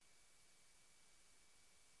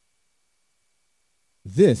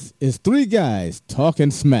This is Three Guys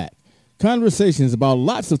Talking Smack. Conversations about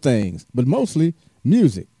lots of things, but mostly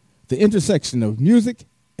music. The intersection of music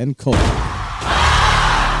and culture.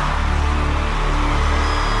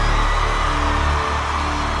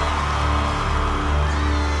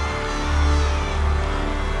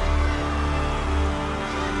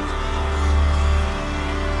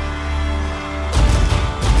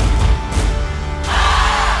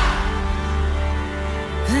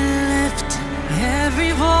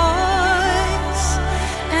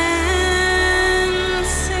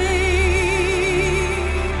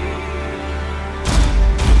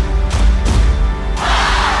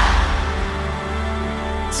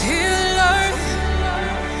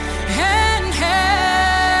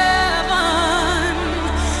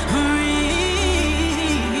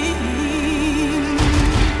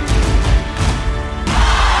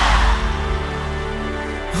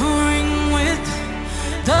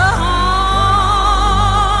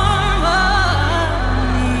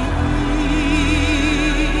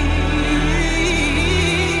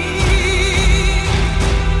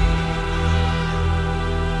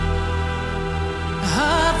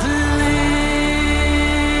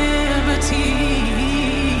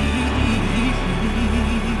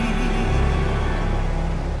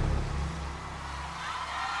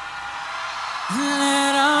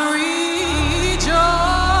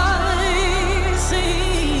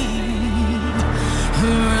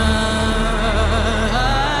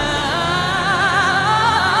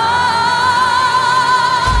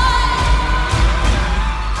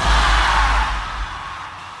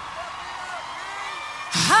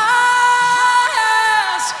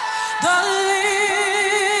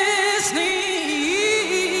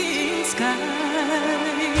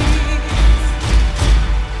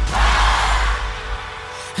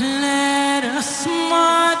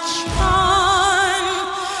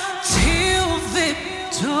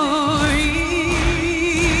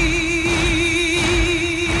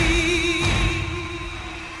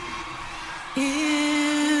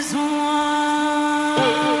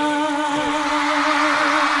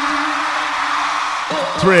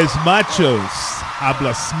 Tres machos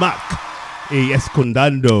habla smack y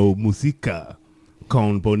escondando música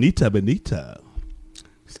con Bonita Benita.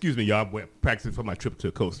 Excuse me, y'all. I'm practicing for my trip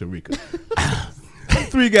to Costa Rica.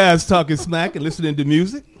 Three Guys Talking Smack and listening to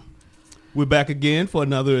music. We're back again for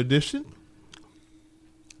another edition.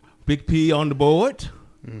 Big P on the board.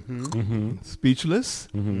 Speechless.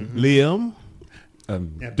 Liam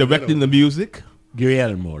directing the music.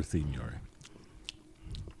 Guillermo, Senor.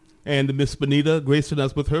 And Miss Bonita gracing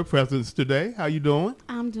us with her presence today. How you doing?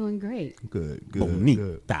 I'm doing great. Good.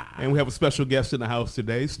 Bonita. And we have a special guest in the house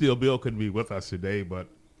today. Still, Bill couldn't be with us today, but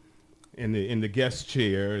in the guest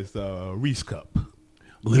chair is Reese Cup.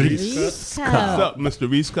 Reese Cup. What's up, Mr.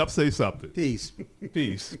 Reese Cup? Say something. Peace.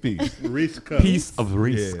 Reese Cup. Piece of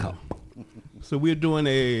Reese Cup. So we're doing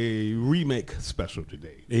a remake special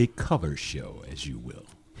today. A cover show, as you will.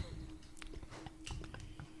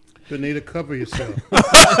 Benita, cover yourself.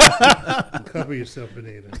 Cover yourself,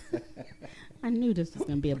 Benita. I knew this was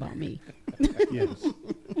going to be about me. Yes.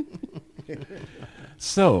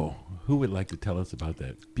 So, who would like to tell us about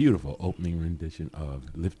that beautiful opening rendition of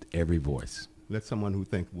Lift Every Voice? Let someone who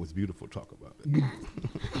thinks it was beautiful talk about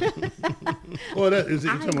it. Oh, that is it.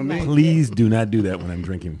 You talking about me? Please do not do that when I'm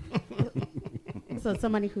drinking. So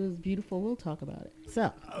somebody who's beautiful will talk about it.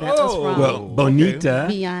 So that was from Well, Bonita.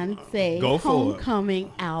 Beyonce Go for it.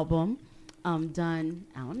 Homecoming album, done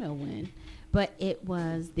I don't know when, but it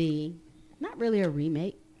was not really a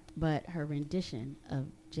remake, but her rendition of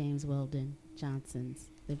James Weldon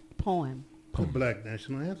Johnson's the poem. The Black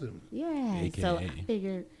National Anthem. Yeah. AKA. So I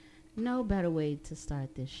figured no better way to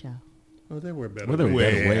start this show. Oh, there were better. Well, there were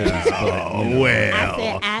ways. better ways. But, you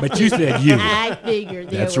know. But you said you. I figured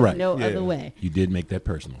there That's was right. no Yeah. other way. You did make that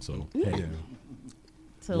personal, so hey, Yeah.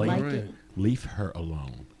 So Like- like Right. it. leave her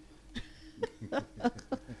alone.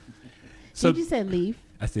 Did you say leave?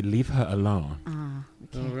 I said leave her alone.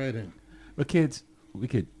 All right then. But kids, we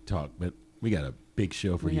could talk, but we got a big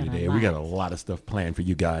show for We you got a today. We got a lot. lot of stuff planned for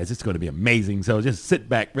you guys. It's going to be amazing. So just sit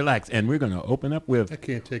back, relax, and we're going to open up with I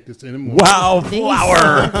can't take this anymore. These Wildflower.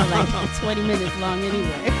 songs are like 20 minutes long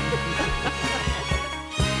anyway.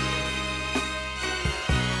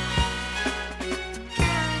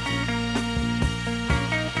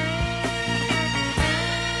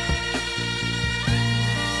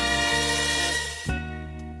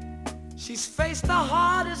 She's faced the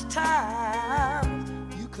hardest time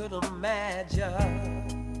you could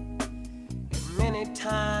imagine. Many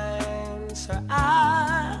times her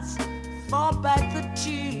eyes fall back the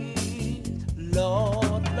tears,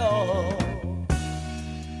 Lord, Lord.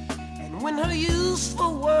 And when her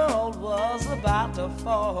useful world was about to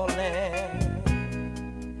fall in.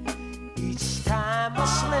 Each time her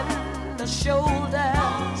slender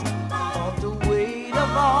shoulders felt the weight of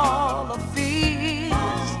all the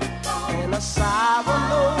fears, and a sorrow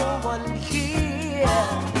no one hears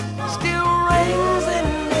still rings in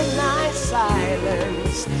midnight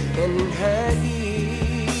silence in her ear.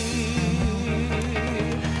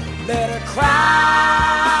 Let her cry.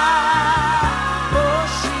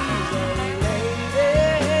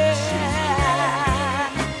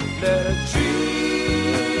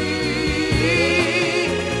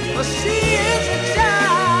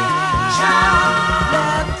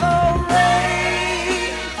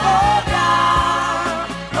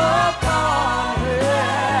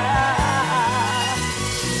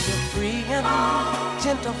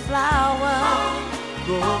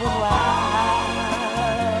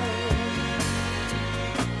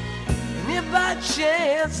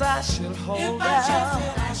 Chance I should hold her.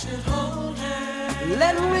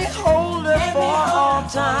 Let me hold her for all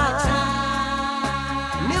time.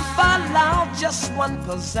 And if I allow just one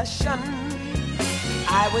possession,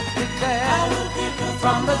 I would pick her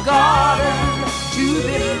from the garden to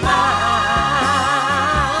be mine.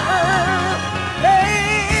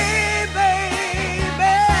 Hey, baby.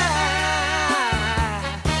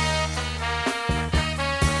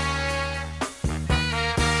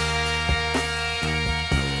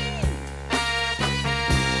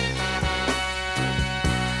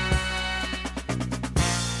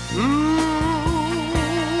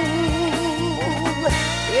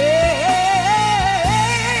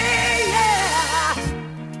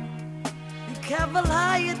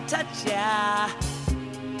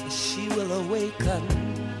 She will awaken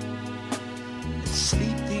and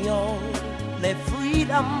sleep the only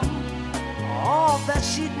freedom, all that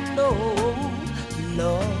she'd know.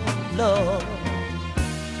 Love, love.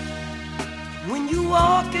 When you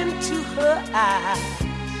walk into her eyes,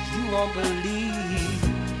 you won't believe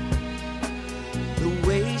the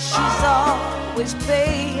way she's always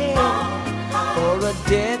paying for a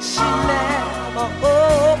debt she never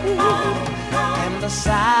owed. And the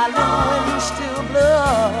silent wind still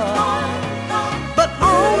blows, but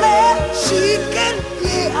only she can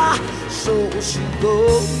hear, so she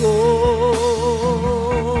goes.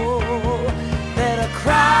 Let her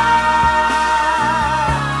cry,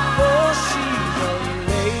 for she's a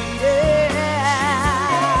lady.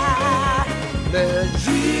 Let her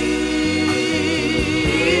dream,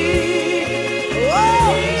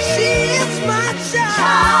 oh, she is my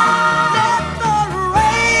child.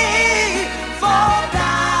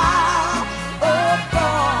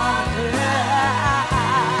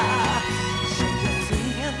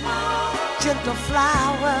 The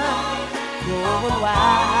flower growing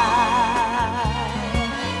wild.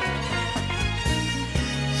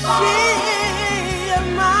 She is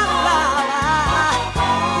my flower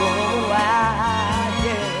growing wild,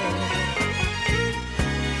 yeah.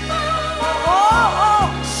 Oh,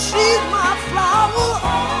 she's my flower,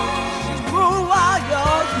 she's growing wild,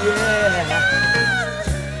 yeah.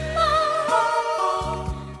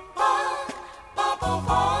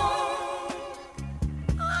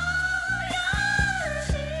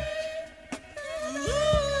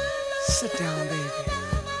 Sit down, baby,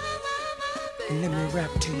 and let me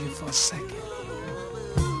rap to you for a second.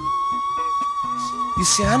 You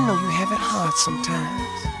see, I know you have it hard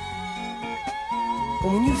sometimes, but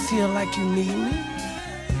when you feel like you need me,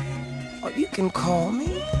 or you can call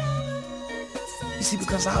me. You see,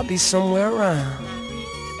 because I'll be somewhere around.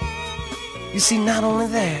 You see, not only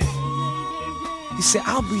that, you see,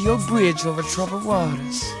 I'll be your bridge over troubled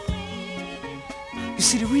waters. You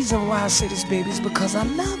see, the reason why I say this, baby, is because I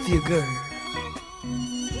love you, girl.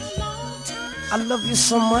 I love you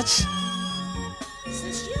so much,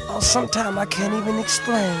 sometimes I can't even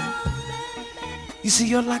explain. You see,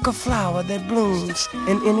 you're like a flower that blooms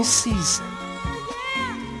in any season.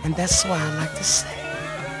 And that's why I like to say,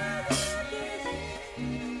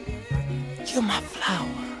 you're my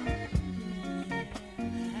flower,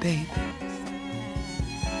 baby.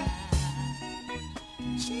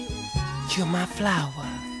 You're my flower.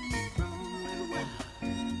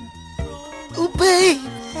 Ooh, baby,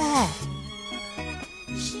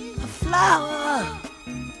 a flower.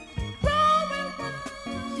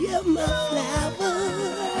 You're my flower.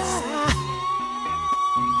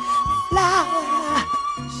 Flower.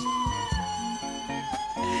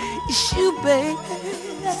 It's you, baby.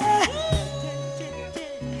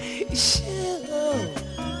 It's you.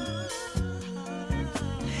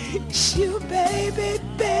 It's you, baby,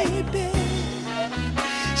 baby.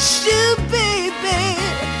 It's you, baby.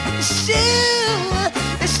 It's you,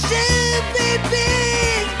 baby.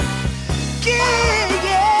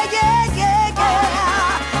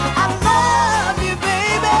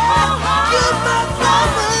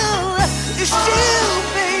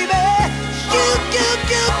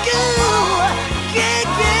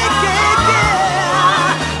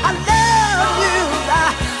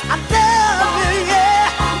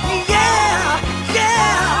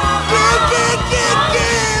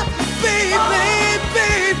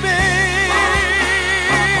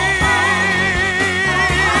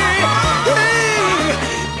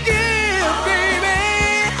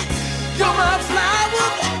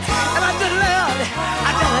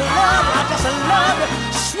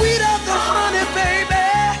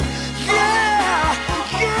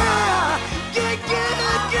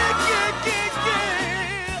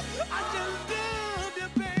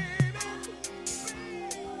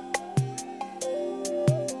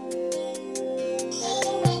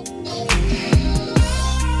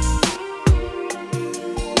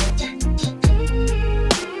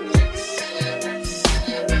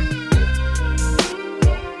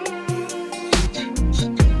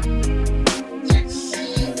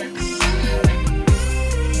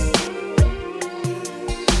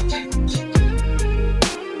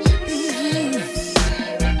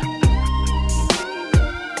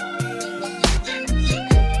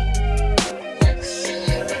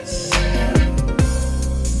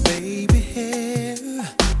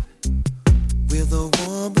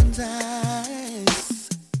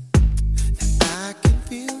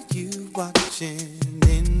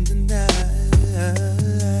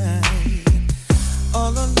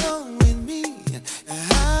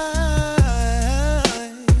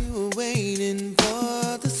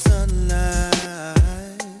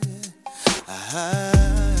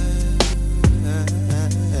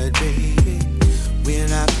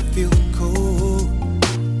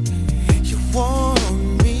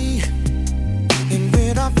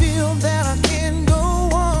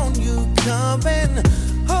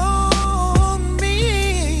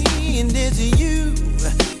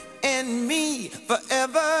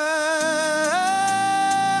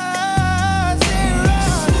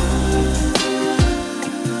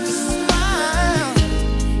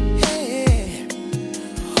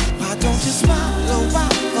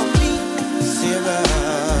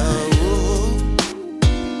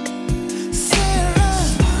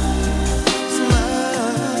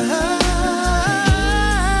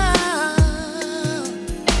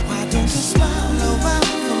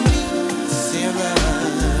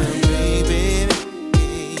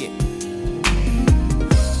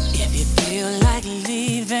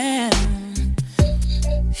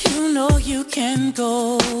 can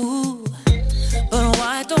go, but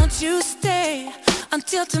why don't you stay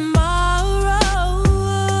until tomorrow?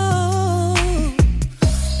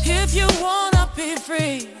 If you wanna be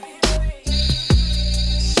free,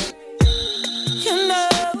 you know,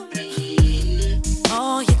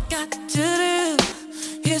 all you got to do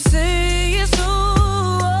is say yes.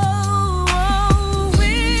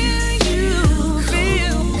 When you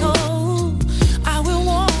feel cold, I will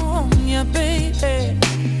warm you, baby.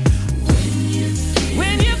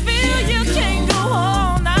 When you feel you can't go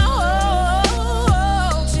on, I'll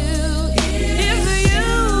hold you. It's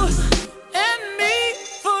you and me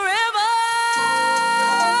forever.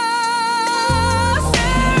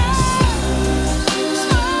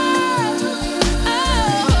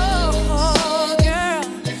 Oh, girl,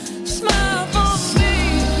 smile for me,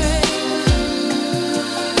 baby.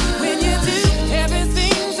 When you do,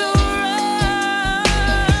 everything's alright.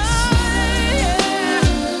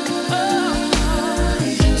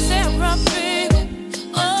 Sarah, baby,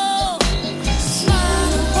 oh,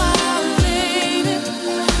 smile a while, baby.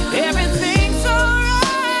 Everything's alright.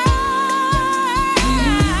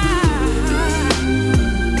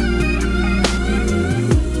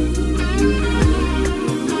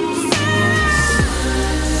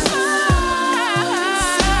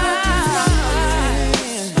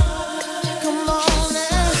 Come on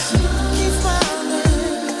now, keep smiling,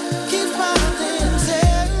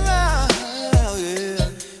 Sarah, yeah.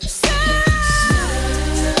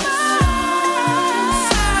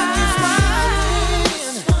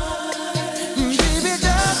 Baby,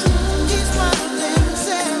 just keep smiling,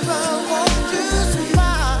 Sarah, won't you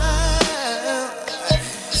smile?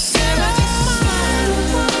 Sarah, just smile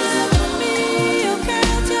for me, oh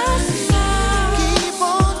girl, just smile. Keep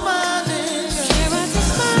on smiling, Sarah,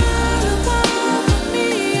 just smile for me,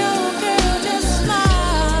 oh girl, just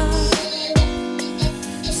smile.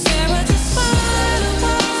 Sarah, just smile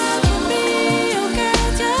for me, oh girl,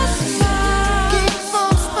 just smile. Keep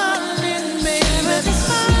on smiling, baby. Just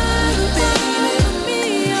smile for me,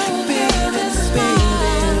 oh girl, just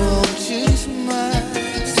smile. Won't you smile?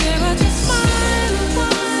 Sarah, just smile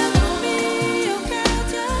for me, oh girl,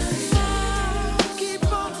 just smile. Keep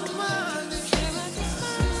on smiling, Sarah, just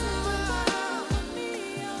smile for me,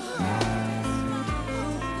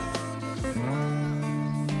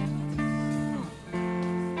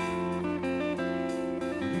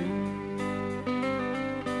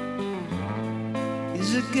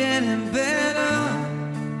 Is it getting better?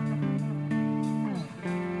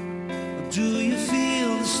 Or do you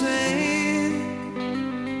feel the same?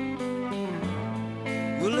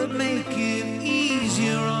 Will it make it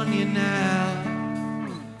easier on you now?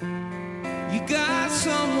 You got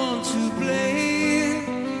someone to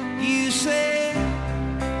blame. You say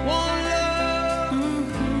one love,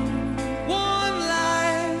 one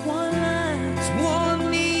life, it's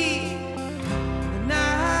one need.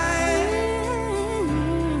 And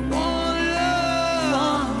one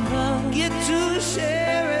love, get to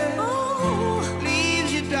share it.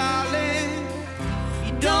 Leaves you, darling.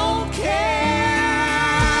 You don't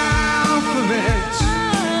care for it.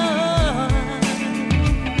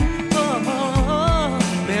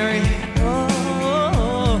 Mary.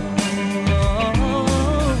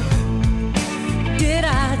 Did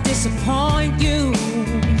I disappoint you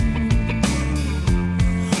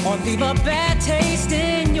or leave a bad taste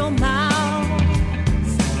in your mouth?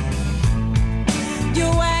 You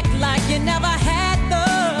act like you never had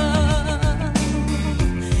love,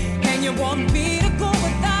 and you want me to go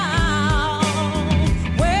without.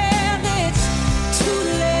 Well, it's too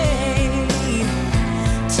late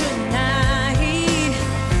tonight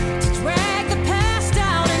to drag the past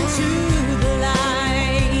out into the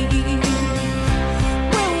light.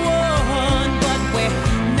 We're one, but we're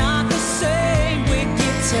not the same. We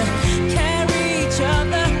get to carry each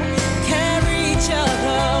other, carry each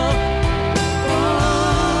other. Oh,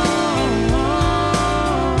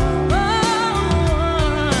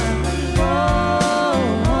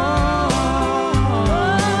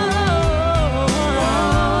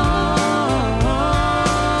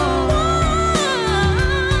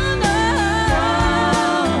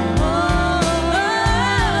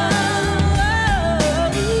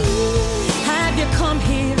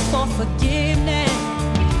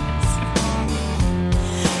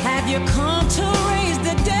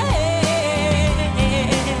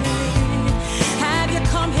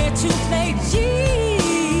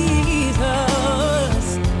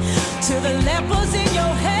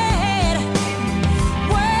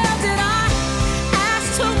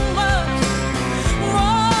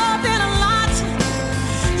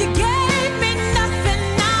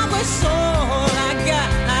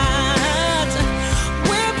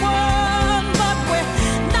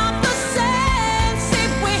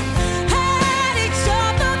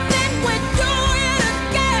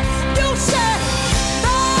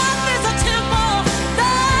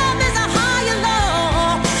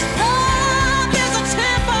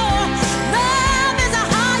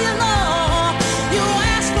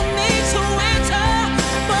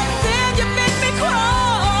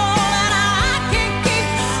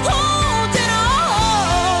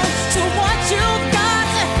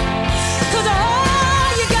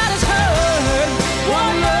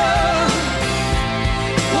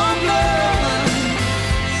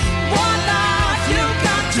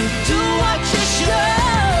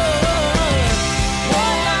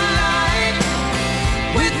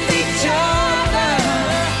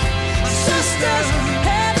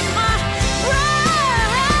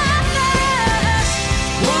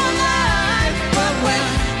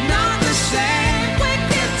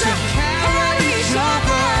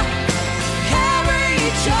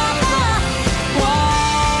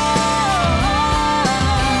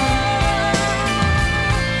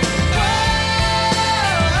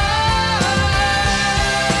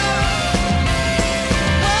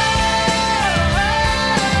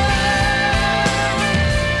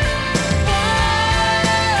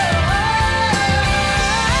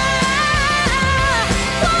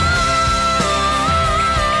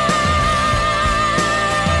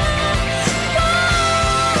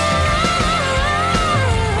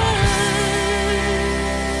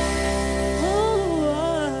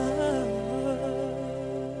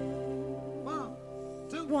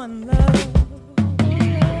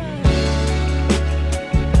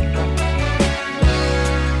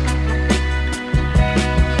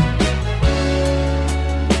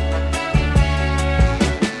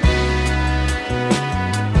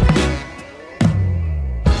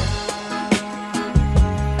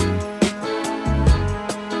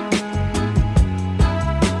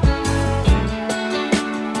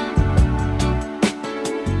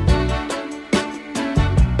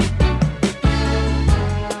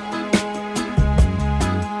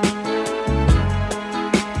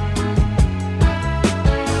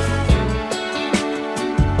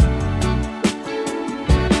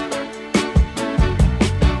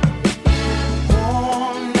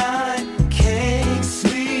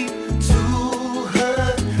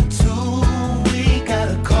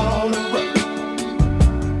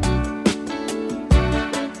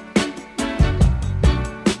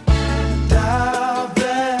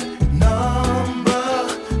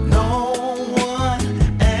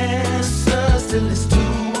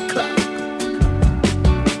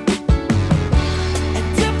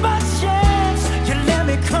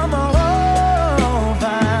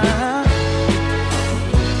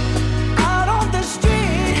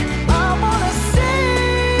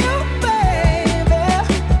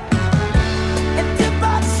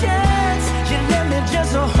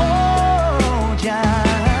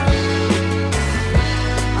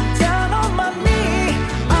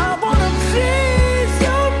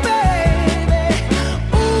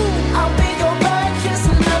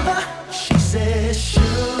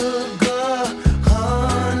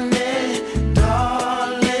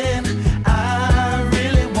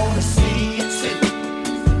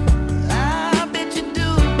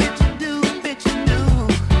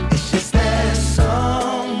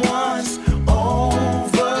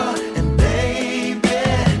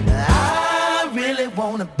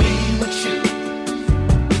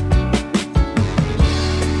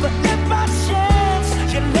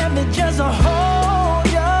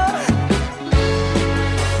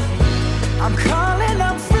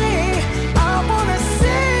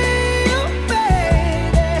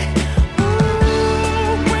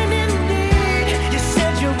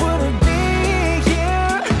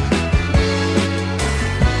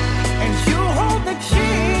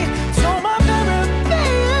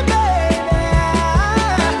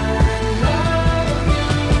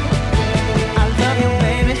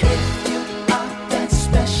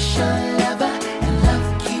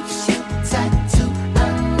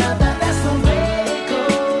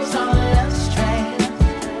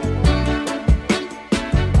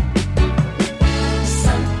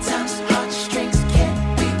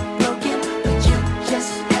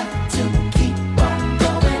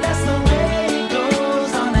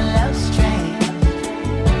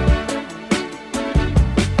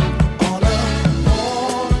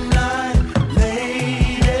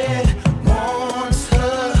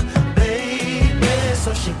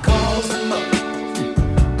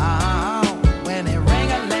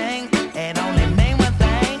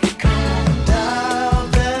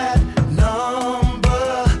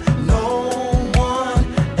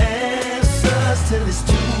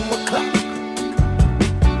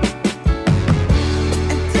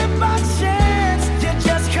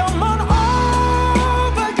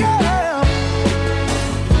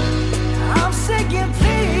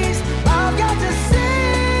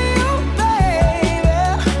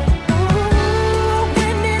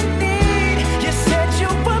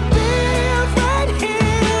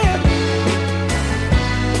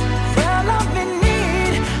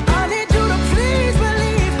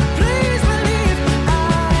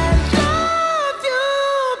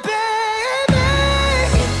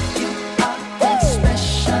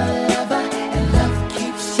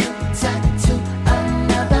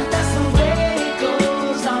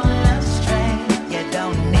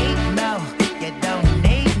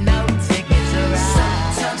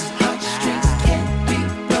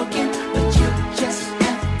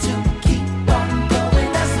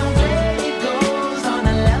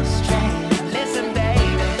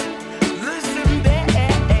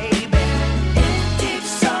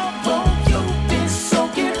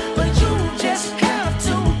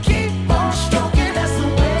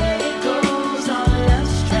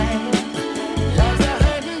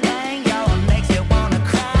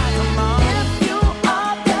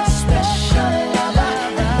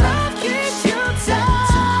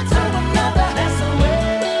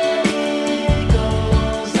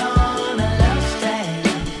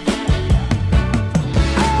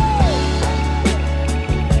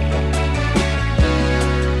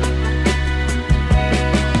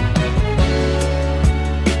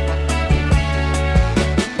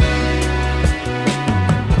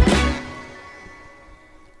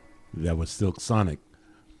 That was Silk Sonic,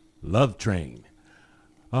 Love Train.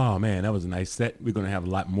 Oh, man, that was a nice set. We're going to have a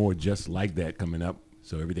lot more just like that coming up.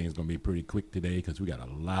 So everything's going to be pretty quick today because we got a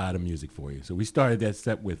lot of music for you. So we started that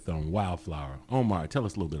set with Wildflower. Omar, tell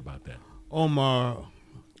us a little bit about that. Omar.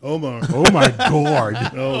 Omar. Oh, my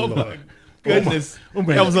God. Oh, Lord. Goodness. Oh,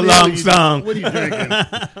 man. That was a long song. What are you drinking?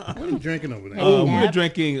 What are you drinking over there? We're Nap.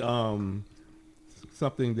 drinking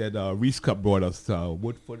something that Reese Cup brought us,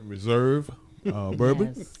 Woodford Reserve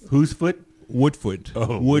bourbon. Yes. Whose foot? Woodford.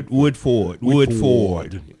 Oh, Woodford.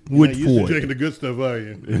 Woodford. You're not used to Woodford. drinking the good stuff, are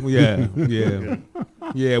you?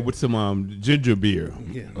 Yeah, with some ginger beer.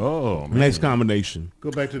 Yeah. Oh, man. Nice combination.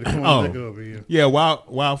 Go back to the corn Oh. liquor over here. Yeah,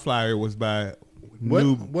 Wildflower was by What?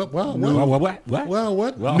 New What? Wow. What? What? What? Well,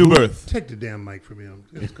 what? Well, New Birth. Take the damn mic from him.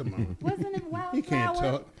 Just come on. Wasn't it Wildflower? He can't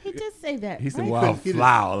talk. He did say that. He said right?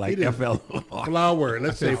 Wildflower, He like didn't- FL. Flower.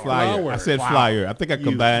 Let's say Flyer. flower. I said flyer. I think I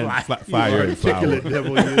combined You fire and flower. articulate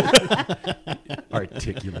devil. You.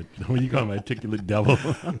 Articulate. When you call him articulate devil.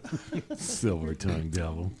 Silver tongue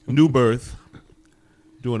devil. New Birth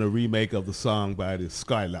doing a remake of the song by the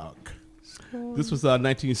Skylark. This was our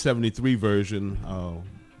 1973 version.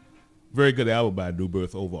 Very good album by New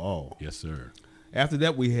Birth overall. Yes, sir. After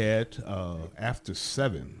that, we had After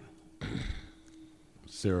Seven.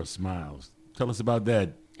 Sarah Smiles. Tell us about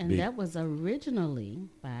that. And B. that was originally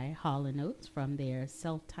by Hall & Oates from their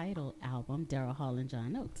self-titled album, Daryl Hall and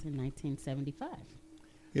John Oates, in 1975.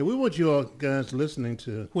 Yeah, we want you all guys listening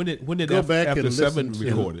to. When did Go back After and Seven listen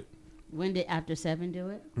to- recorded? When did After Seven do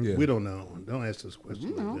it? Yeah. We don't know. Don't ask us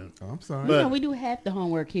questions No. like that. Oh, I'm sorry. But- You know, we do half the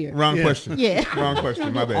homework here. Wrong Yeah. question. Yeah. Wrong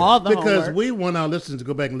question. My bad. All the Because homework. we want our listeners to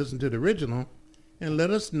go back and listen to the original and let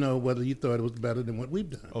us know whether you thought it was better than what we've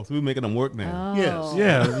done. Oh, so we're making them work now. Oh. Yes.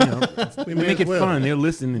 Yeah, you know, We they may make as it well. fun. They're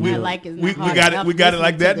listening. I They're- like it. we got it- we got it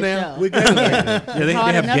like that now? We got it like that. yeah, they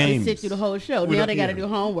Hard have enough games. to sit through the whole show. We Now don't- they got to yeah. do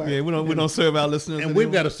homework. Yeah, we don't serve our listeners. And we've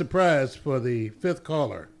anymore. got a surprise for the fifth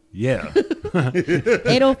caller. Yeah.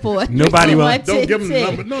 804. Nobody will- Don't give them the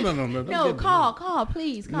number. No. Don't give No, them the call,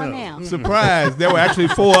 please, call No. now. surprised. There were actually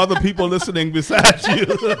 4 other people listening besides you.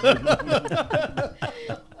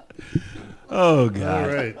 Oh, God.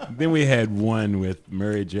 All right. Then we had one with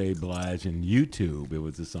Mary J. Blige and YouTube. It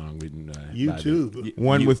was a song written by YouTube.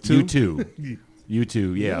 One with two? U2.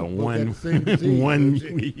 U2, yeah. both One, got the same disease, one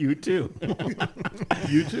don't you? U2.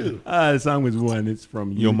 You too. The song was one. It's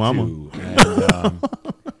from Your U2. mama. And,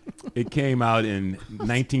 it came out in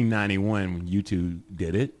 1991 when U2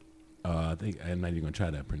 did it. I think I'm not even going to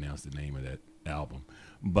try to pronounce the name of that album.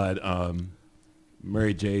 But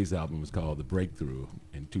Mary J's album was called The Breakthrough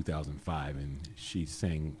in 2005, and she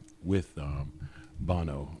sang with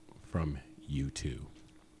Bono from U2.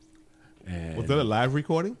 And Was that a live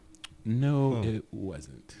recording? No, Oh. it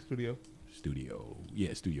wasn't. Studio? Studio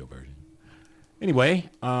version. Anyway,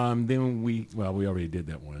 then we already did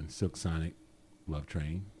that one, Silk Sonic, Love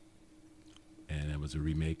Train, and that was a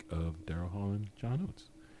remake of Daryl Hall and John Oates.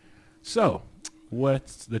 So,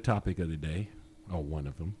 what's the topic of the day? Or one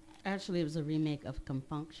of them. Actually, it was a remake of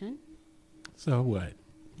Confunction. So what?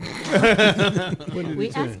 We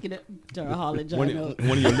asked it Daryl Hall and John One Oates.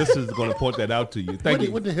 of your listeners is going to point that out to you. Thank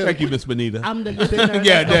you. what the hell? Thank you, Miss Benita. I'm the listener.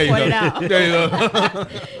 Yeah, that's there you gonna go. point it out. There you go.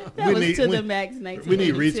 That We was need- to we- the max 1982. We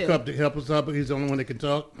need Reese Cup to help us out, but he's the only one that can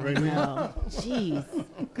talk right now. No, jeez.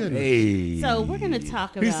 Hey. So we're going to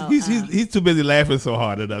talk about. He's too busy laughing so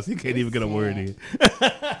hard at us. He can't even get a word in.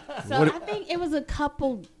 So I think it was a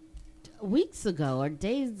couple weeks ago or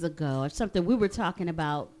days ago or something. We were talking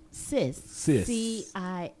about CIS. Cis. CIS.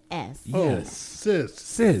 Oh, Yes. sis.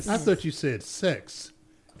 Sis. I thought you said sex.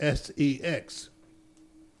 SEX.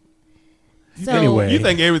 So Anyway. You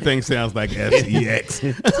think everything sounds like SEX.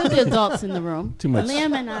 to the adults in the room, Too much.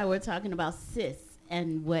 Liam and I were talking about CIS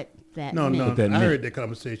and what that No, meant. no. that I meant- heard that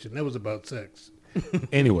conversation. That was about sex.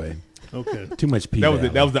 Anyway, Okay. too much P That Valley.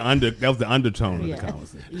 was the undertone Yeah. of the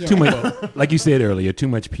conversation. Yeah. Too much, like you said earlier, too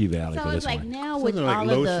much P Valley So for it's this like one. now with Something like all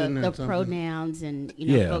lotion of or the something. pronouns and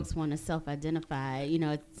Yeah. folks want to self-identify.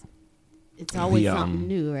 It's always The, something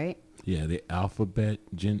new, right? Yeah, the alphabet.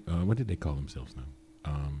 What did they call themselves now?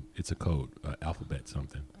 It's a code, alphabet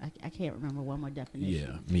something. I can't remember one more definition.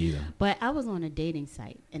 Yeah, me either. But I was on a dating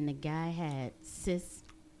site and the guy had cis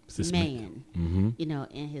Cis man, Mm-hmm.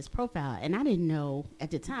 in his profile, and I didn't know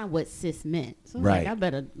at the time what cis meant. So I was Right. like, I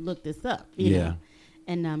better look this up. You Yeah. know?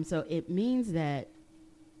 And so it means that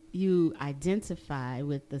you identify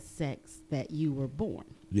with the sex that you were born.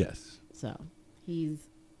 Yes, So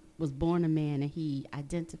was born a man and he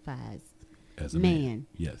identifies as a man. man.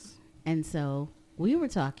 Yes. And so we were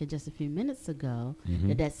talking just a few minutes ago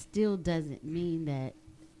Mhm. that still doesn't mean that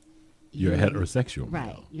you're heterosexual right,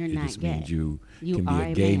 male. you're it not just gay. means you can be are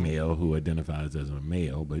a gay male. male who identifies as a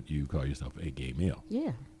male, but you call yourself a gay male.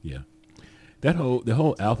 Yeah. Yeah. The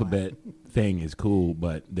whole alphabet thing is cool,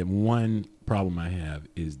 but the one problem I have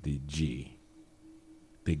is the G,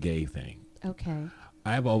 the gay thing. Okay.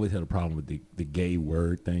 I've always had a problem with the gay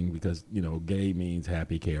word thing because, gay means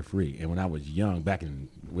happy, carefree. And when I was young,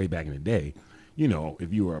 way back in the day,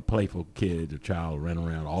 if you were a playful kid or child running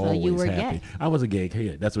around always were happy. gay. I was a gay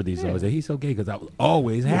kid. That's what they used to always say. He's so gay because I was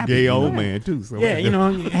always happy. Gay you know? old man too. So Yeah,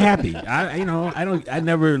 happy. I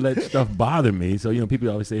never let stuff bother me. So, people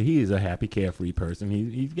always say he is a happy, carefree person.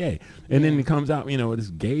 He's gay. And then it comes out, this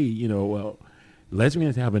gay, well,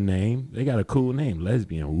 lesbians have a name. They got a cool name,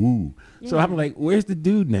 lesbian. Ooh. So I'm like, where's the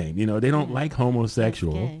dude name? They don't like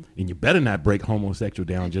homosexual. That's gay. And you better not break homosexual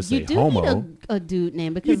down. Just You say do homo. need a dude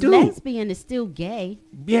name because do. lesbian is still gay.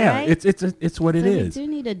 Yeah, right? it's what it So you is. do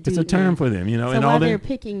need a dude It's a term name. for them, So and all while that. they're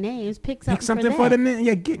picking names, pick something, Pick something for for that. the name.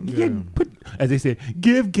 Yeah, get put, as they said,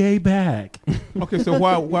 give gay back. Okay, so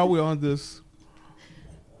while we're on this,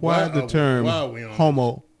 why the term why are we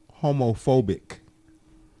on homophobic?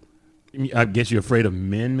 I guess you're afraid of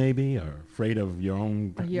men, maybe, or afraid of your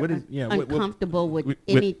own. Or you're What is? Yeah, what- uncomfortable with what-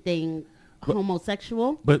 anything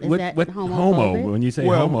homosexual. But is what that homo? homophobic? When you say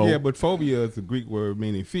Well, homo, yeah, but phobia is a Greek word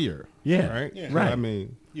meaning fear. Yeah, right. Yeah. So, right. I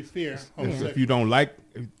mean, You fear if homosexual. you don't like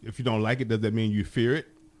it, does that mean you fear it?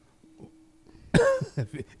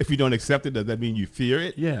 If you don't accept it, does that mean you fear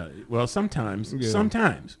it? yeah. Well, sometimes,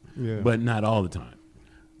 Yeah. but not all the time.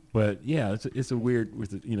 But yeah, it's a weird,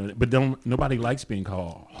 But nobody likes being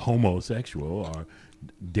called homosexual or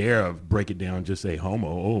dare break it down. Just say homo.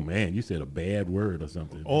 Oh man, you said a bad word or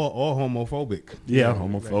something. Or homophobic. Yeah,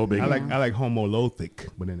 homophobic. I like homolothic,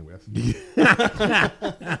 but anyway.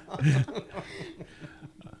 That's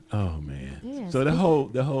Oh man. Yeah, So the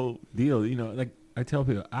whole deal, like I tell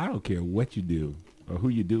people, I don't care what you do or who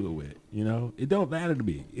you do it with. It don't matter to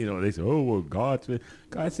me. They say, oh well, God said,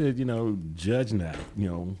 judge not.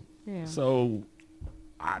 Yeah. So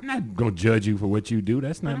I'm not gonna judge you for what you do.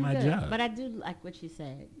 That's But not I'm my good. job. But I do like what you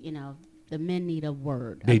said. The men need a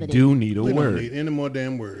word. They other than- do need a We don't word. need any more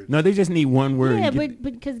damn words. No, they just need one word. Yeah, You get-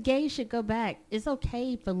 but because gay should go back. It's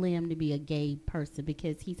okay for Liam to be a gay person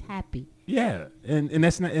because he's happy. yeah, and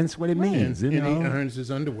that's what it means. And he earns his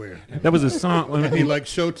underwear. That was a song. He likes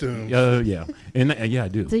show tunes. Yeah, and yeah, I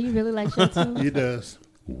do. Do you really like show tunes? He does.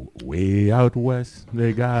 Way out west,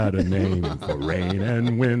 they got a name for rain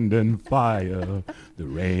and wind and fire. The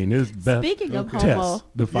rain is Beth. Speaking of Tess. homo,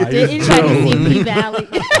 The fire did is anybody Joan. see P Valley?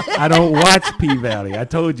 I don't watch P Valley. I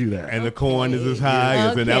told you that. and the corn is as high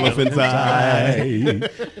as an Okay. elephant's eye.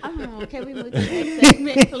 Can we move to the next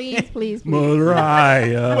segment, please, please?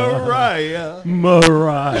 Mariah. Mariah,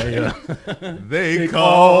 Mariah. they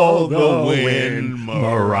call the wind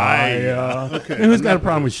Mariah. Okay. And who's got a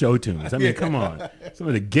problem with show tunes? I mean, come on. Some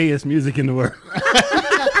of the gayest music in the world.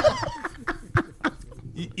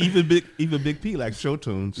 Even Big P likes show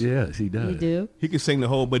tunes. Yes, he does. You do? He can sing the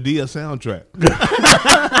whole Medea soundtrack.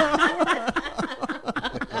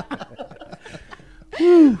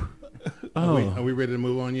 Are we ready to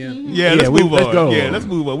move on yet? Yeah, let's let's move on. go. Yeah, let's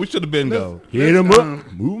move on. We should have been though. Hit him Let's,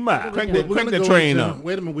 up. Move my. Crank We're the gonna go train into- up.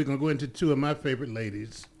 Wait a minute, we're going to go into two of my favorite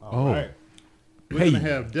ladies. Oh, Right. We're Hey. going to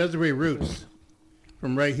have Desiree Roots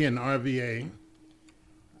from right here in RVA.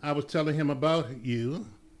 I was telling him about you,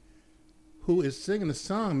 who is singing a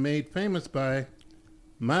song made famous by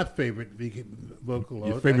my favorite vegan vocalist.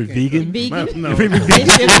 Your favorite vegan? Vegan? No, Your favorite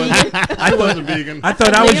Is she a vegan? I wasn't vegan. I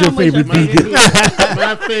thought I was your Liam was your favorite vegan.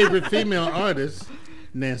 My favorite female artist,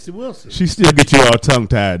 Nancy Wilson. She still get you all tongue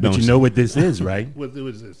tied, don't But you know what this is, right? What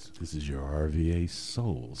was this? This is your RVA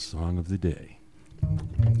Soul Song of the Day.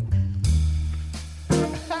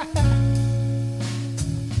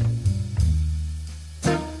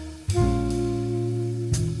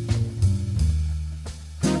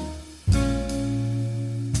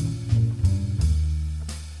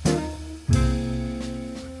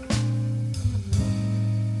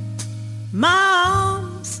 My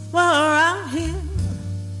arms were around him,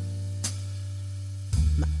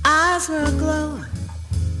 my eyes were aglow.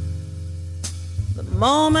 The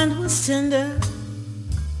moment was tender,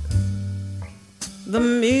 the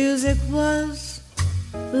music was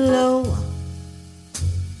low.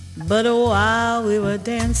 But while we were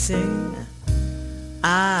dancing,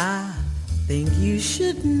 I think you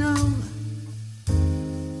should know,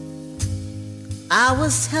 I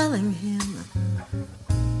was telling him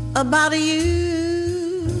about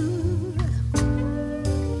you.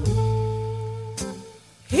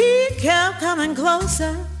 He kept coming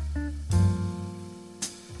closer,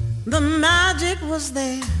 the magic was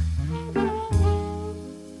there.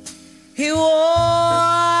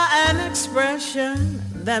 expression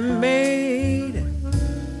that made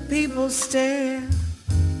people stare.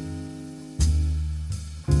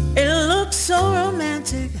 It looked so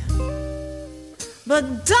romantic,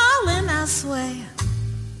 but darling, I swear,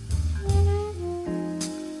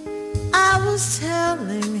 I was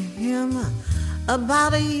telling him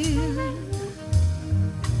about you.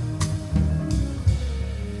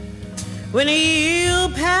 When you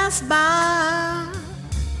passed by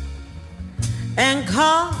and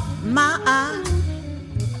caught my eye,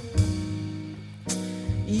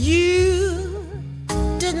 you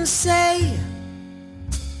didn't say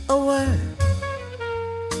a word.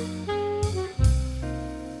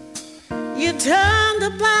 You turned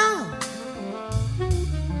about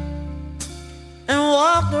and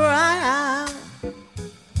walked right out,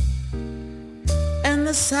 and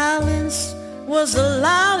the silence was the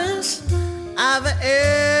loudest I've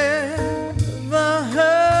ever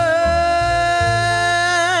heard.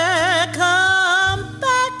 Come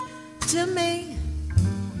back to me,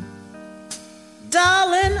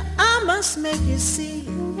 darling, I must make you see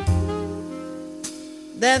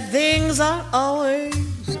that things aren't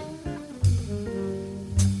always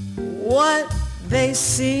what they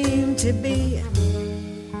seem to be.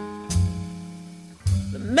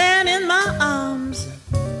 The man in my arms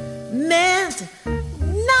meant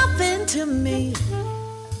nothing to me.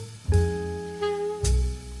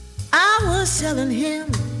 I was telling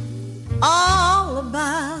him all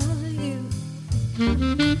about you.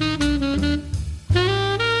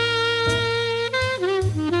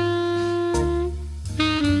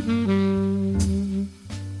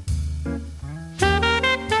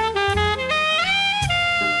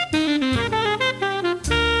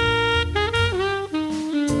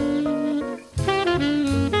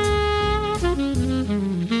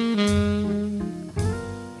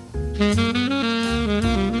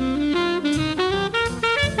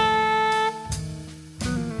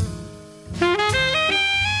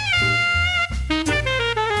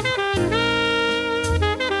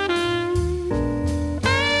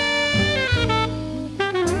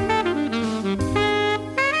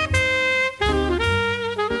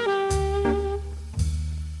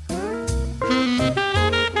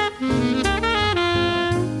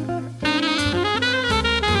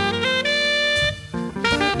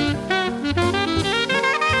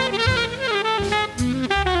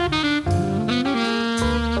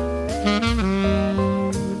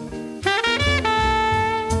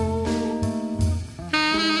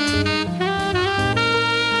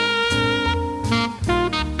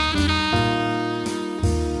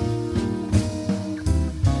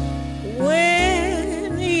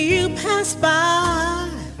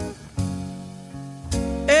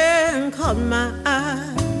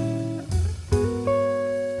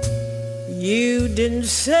 You didn't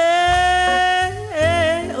say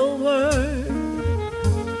a word.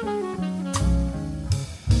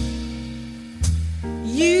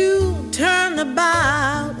 You turned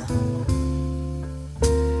about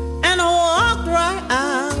and walked right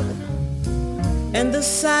out, and the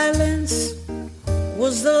silence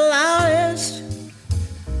was the loudest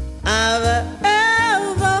I've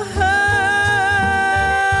ever heard.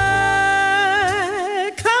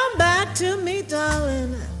 Come back to me,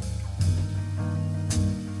 darling.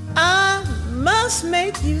 I must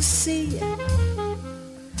make you see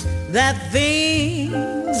that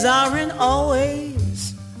things aren't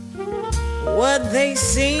always what they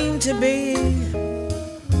seem to be.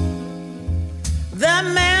 That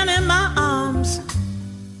man in my arms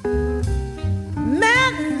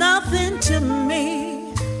meant nothing to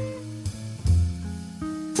me.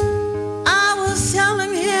 I was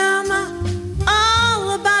telling him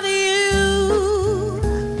all about you.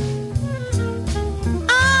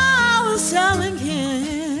 I was telling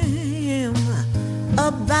him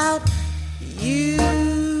about you.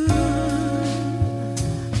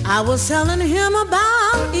 I was telling him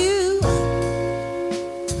about you.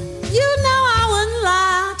 You know I wouldn't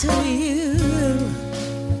lie to you.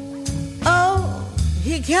 Oh,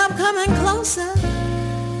 he kept coming closer,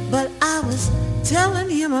 but I was telling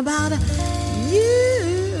him about you.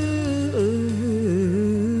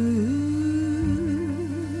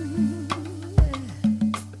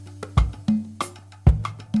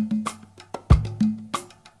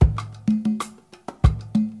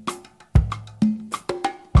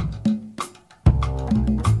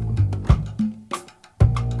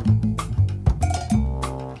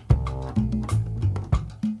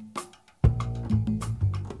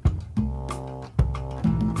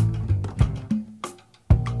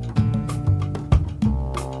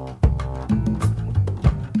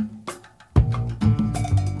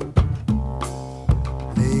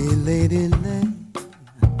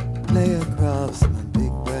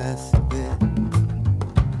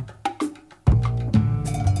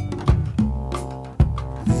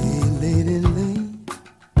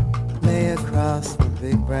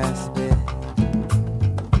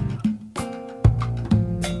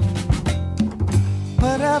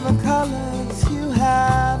 whatever colors you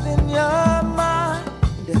have in your mind,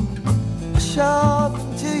 show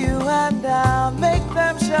them to you and I'll make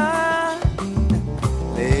them shine.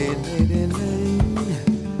 Lay, lady,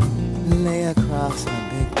 lay across my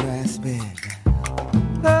big brass bed.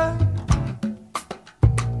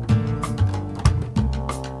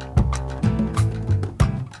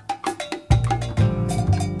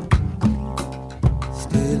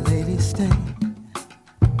 Stay, lady, stay.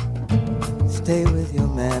 Stay with your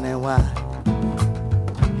man and wife.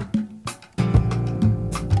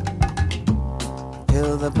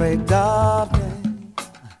 Till the break of day.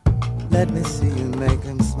 Let me see you make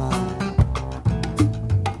him smile.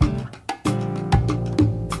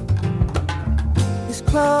 His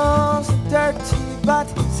clothes are dirty, but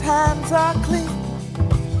his hands are clean.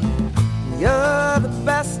 You're the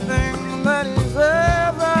best thing that he's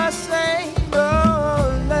ever seen. Oh,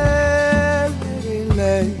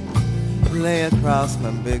 lay across my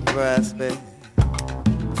big brass bed.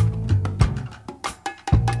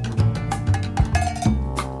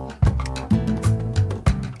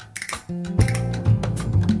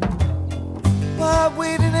 Why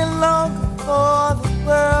wait any longer for the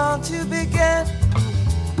world to begin?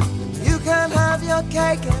 You can have your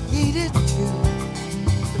cake and eat it too.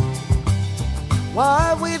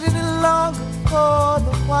 Why wait any longer for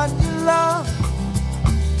the one you love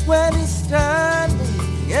when he's standing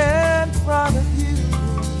in front of you?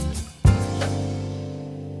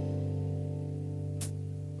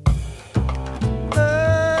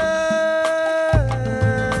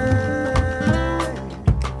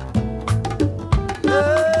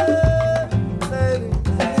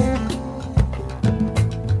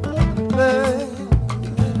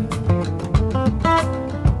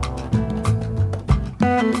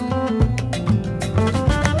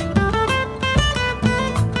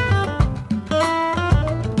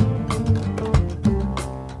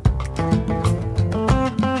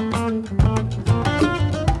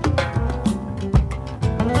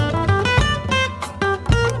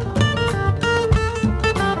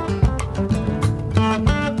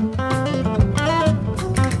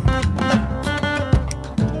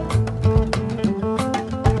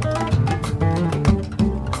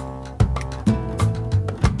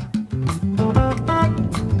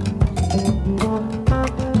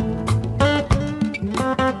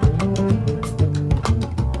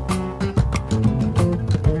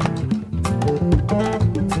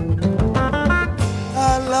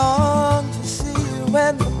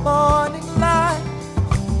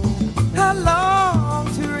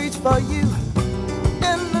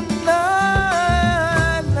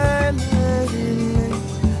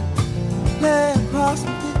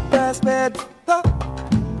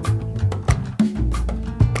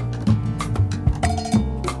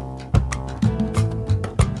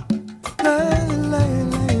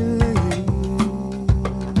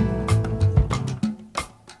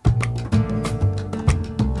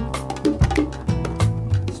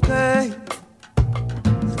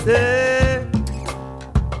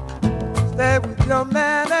 Stay with your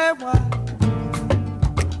man and wife.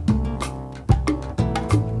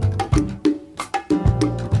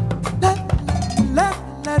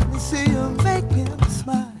 Let me see you make him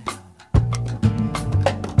smile.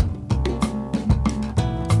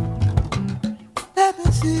 Let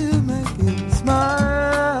me see you make him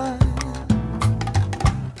smile.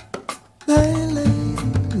 Lay, lay,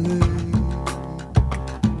 lay.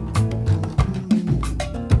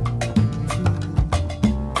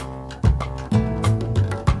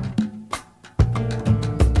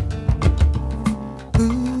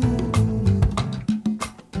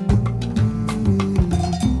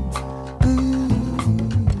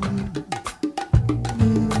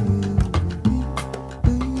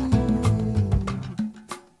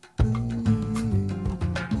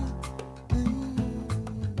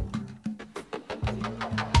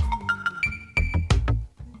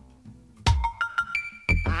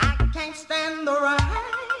 Can't stand the rain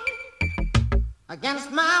against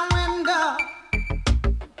my window,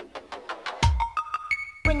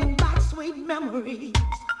 bringing back sweet memories.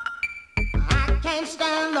 I can't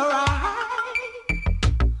stand the rain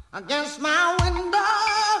against my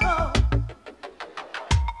window,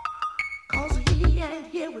 'cause he ain't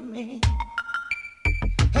here with me.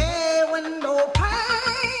 Hey, window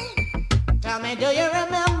pane, tell me, do you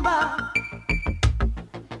remember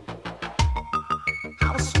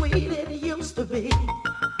how sweet it used to be?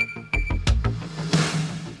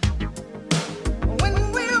 When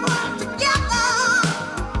we were together,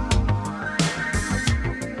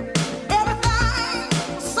 everything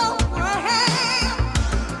was so grand.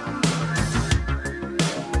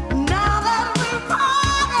 Now that we're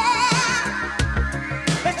parted,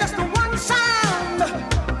 it's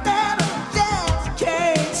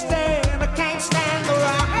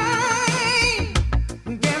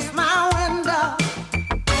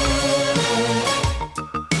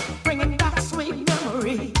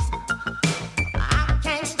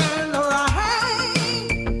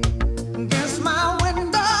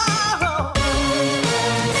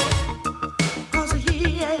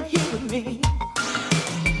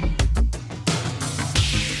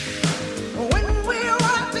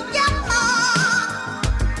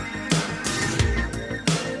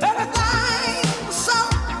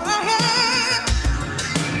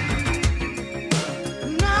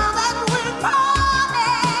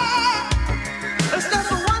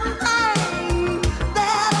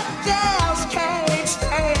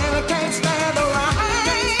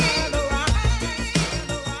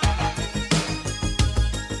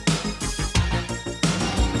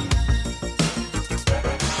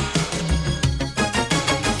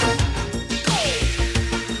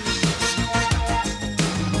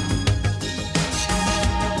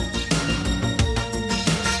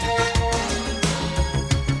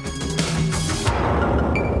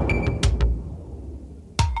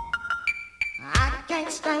can't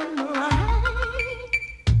stand the rain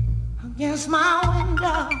against my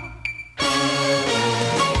window,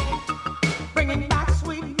 bringing back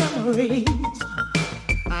sweet memories.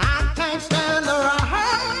 I can't stand the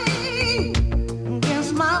rain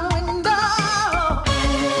against my window,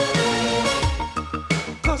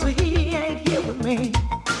 'cause he ain't here with me.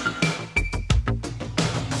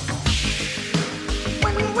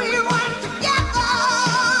 When we were together,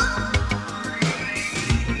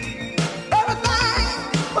 everything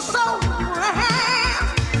was so grand.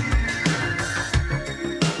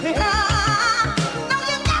 Yeah, now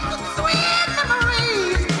you got the sweet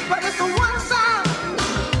memories, but it's the one side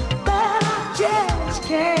that I just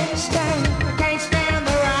can't stand. I can't stand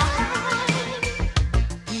the rain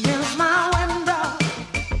against my window,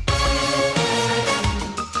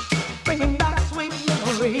 bringing back sweet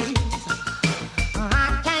memories. I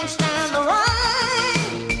can't stand the rain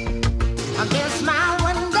against my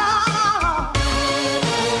window.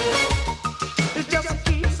 It just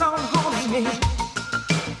keeps on haunting me.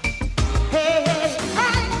 Hey, hey,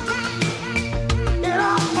 hey, get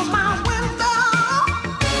off of my window,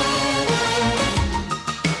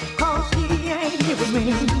 'cause he ain't here with me.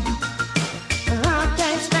 I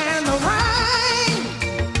can't stand the rain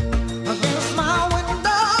against my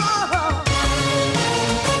window,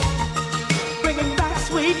 bringing back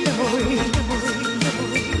sweet memories.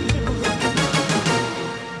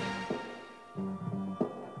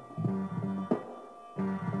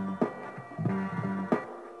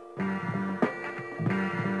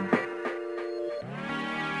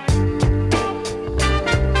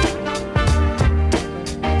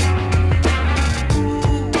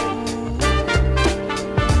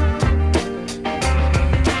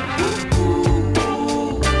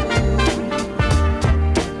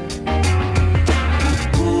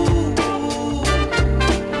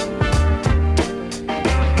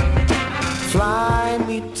 Fly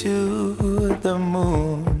me to the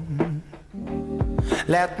moon.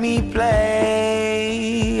 Let me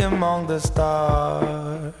play among the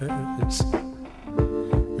stars.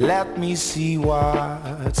 Let me see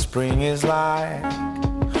what spring is like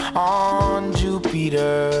on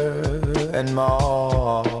Jupiter and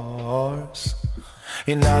Mars.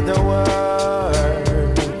 In other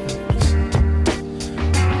words,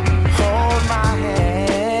 hold my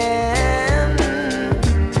hand.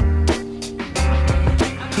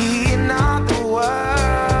 In other words,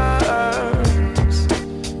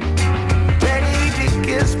 baby,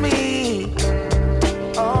 kiss me.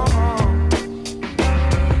 Oh,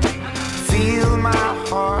 fill my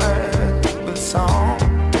heart with song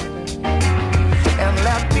and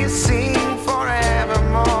let me sing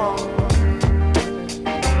forevermore.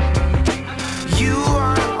 You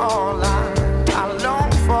are all I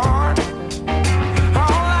long for,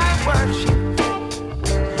 all I worship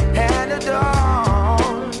and adore.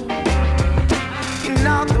 In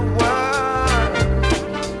other words,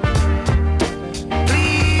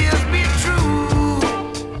 please be true.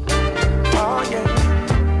 Oh yeah.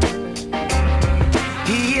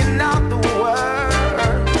 In other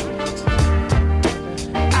words,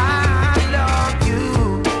 I love you.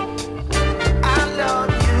 I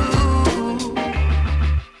love you.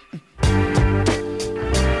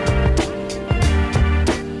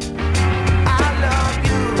 I love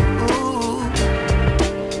you.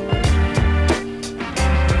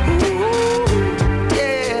 Ooh,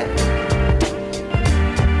 yeah.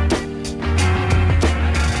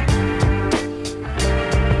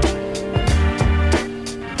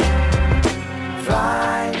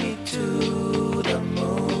 Fly me to the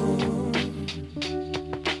moon.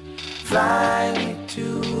 Fly me to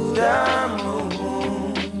the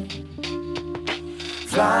moon.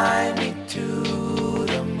 Fly me to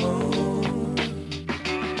the moon.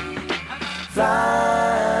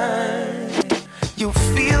 Fly. You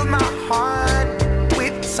fill my heart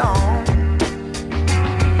with song.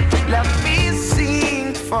 Let me sing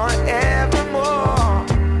forevermore.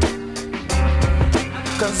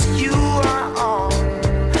 'Cause you are all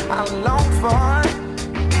I long for,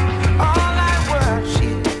 all I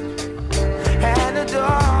worship and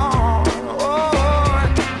adore. Oh,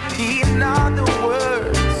 in other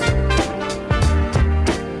words,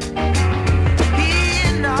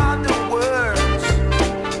 in other words,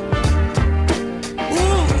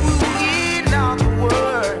 ooh, in other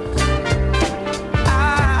words, I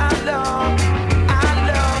love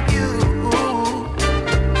you.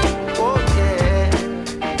 Oh yeah.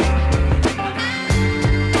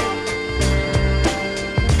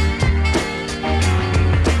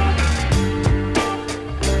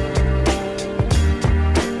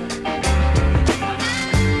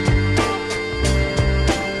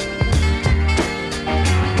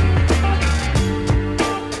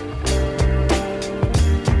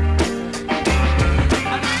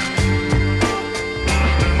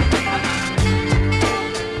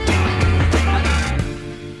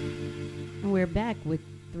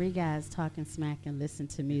 Guys Talking Smack and Listen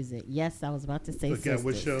to Music. Yes, I was about to say Forgot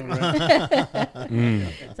which sisters. show,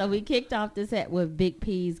 right? So we kicked off the set with Big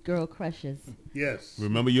P's Girl Crushes. Yes.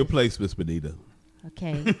 Remember your place, Miss Benita.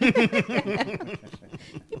 Okay.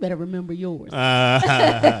 You better remember yours.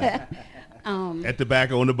 At the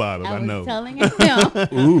back or on the bottom, I I was know. telling him,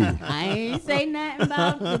 I ain't say nothing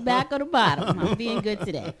about the back or the bottom. I'm being good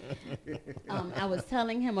today. I was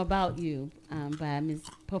telling him about you,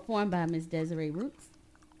 performed by Miss Desiree Roots,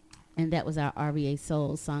 and that was our RVA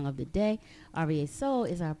Soul Song of the Day. RVA Soul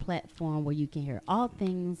is our platform where you can hear all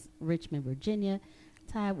things Richmond, Virginia,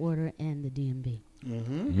 Tidewater, and the DMV.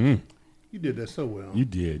 You did that so well. You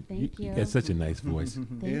did. Thank you. You got such a nice voice.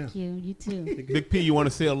 Thank you. You too. Big P, you want to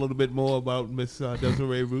say a little bit more about Miss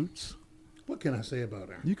Desiree Roots? What can I say about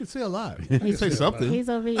her? You can say a lot. You can say something. He's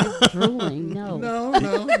over here drooling. No. No.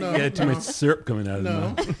 You got too much syrup coming out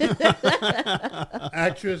of his mouth.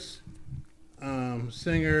 Actress,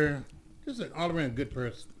 singer, just an all-around good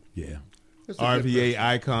person. Yeah. Just a good RVA person.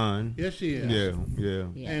 icon. Yes, she is. Yeah.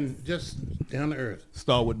 Yes. And just down to earth.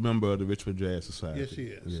 Stalwart member of the Richmond Jazz Society. Yes, she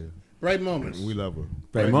is. Yeah. Bright moments. We love her.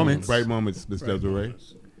 Bright moments. Bright moments, Miss Bright Desiree.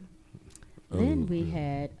 moments. Then we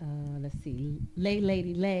had, let's see, Lay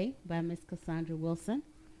Lady Lay by Miss Cassandra Wilson.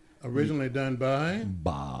 Originally done by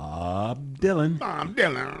Bob Dylan. Bob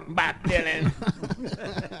Dylan.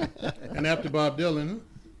 and after Bob Dylan,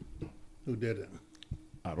 who did it?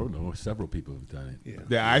 I don't know. Several people have done it. Yeah.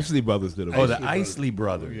 The Isley Brothers did a Oh, version. the Isley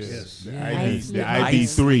Brothers. Yes. The Isley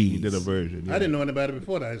ID3 did a version. I didn't know anybody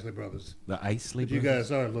before the Isley Brothers. The Isley But you Brothers.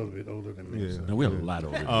 guys are a little bit older than me. Yeah. So. No, we're a lot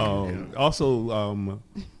older. Also,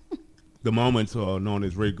 the Moments, known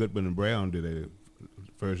as Ray Goodman and Brown, did a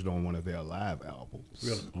version on one of their live albums.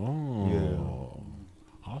 Really? Oh.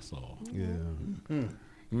 Also. Yeah.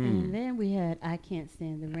 And then we had I Can't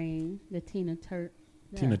Stand the Rain, the Tina Turner.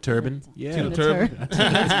 Tina Turpin? Yeah. Tina Tina Turner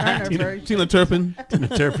version. Tina Turpin. Tina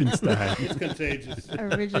Turpin style. It's contagious.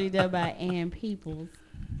 Originally done by Ann Peoples,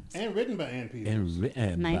 And written by Ann Peters.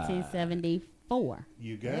 and 1974.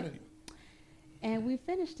 You got it. And we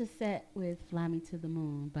finished the set with Fly Me to the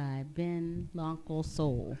Moon by Ben Lonkel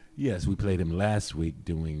Soul. Yes, we played him last week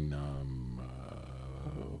doing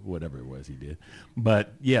whatever it was he did.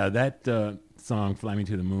 But yeah, that song "Fly Me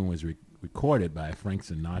to the Moon" was recorded by Frank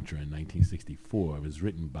Sinatra in 1964. It was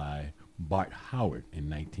written by Bart Howard in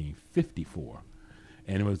 1954,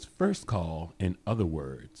 and it was first called "In Other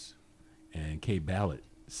Words," and Kay Ballard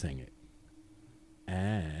sang it,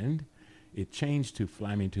 and it changed to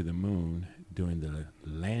 "Fly Me to the Moon" during the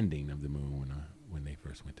landing of the moon when they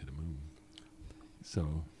first went to the moon.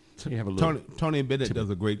 So you have a little. Tony Bennett does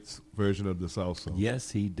a great version of this also.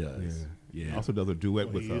 Yes, he does. Yeah. Also does a duet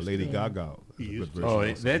Well, with he used Lady to. Gaga. He That's a used good to. Oh,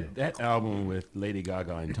 version also, that album with Lady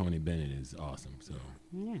Gaga and Tony Bennett is awesome. So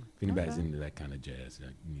Yeah. if anybody's Okay. into that kind of jazz,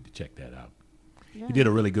 you need to check that out. Yeah. He did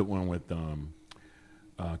a really good one with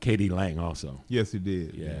K.D. Lang also. Yes, he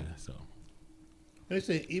did. Yeah. So They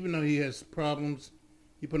say even though he has problems,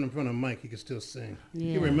 you put him in front of a mic, he can still sing.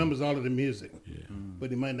 He Yeah. remembers all of the music, yeah,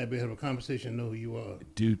 but he might not be able to have a conversation and know who you are.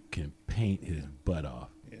 dude can paint his butt off.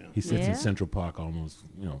 Yeah. He sits Yeah. in Central Park almost,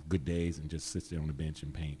 good days and just sits there on the bench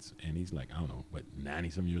and paints. And he's like, I don't know,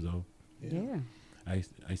 90-some years old? Yeah. I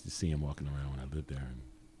used to see him walking around when I lived there.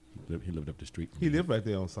 And he lived up the street from He me. lived right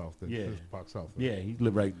there on South. Yeah. Park South. Yeah, he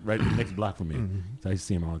lived right the next block from me. So I used to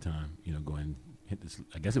see him all the time, go and hit this.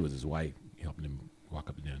 I guess it was his wife helping him walk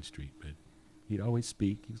up and down the street. But he'd always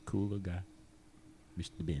speak. He was a cool little guy.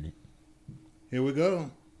 Mr. Bennett. Here we go.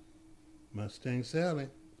 Mustang Sally.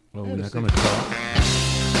 Oh, Had we're a not going to talk.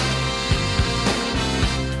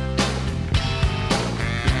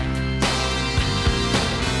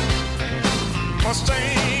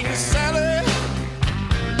 Mustang Sally.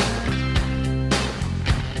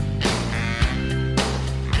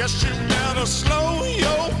 Guess you better slow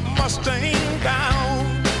your Mustang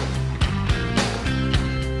down.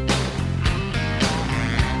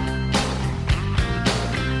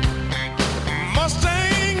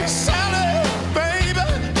 Mustang Sally, baby.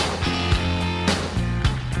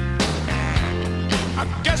 I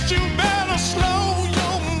guess you better slow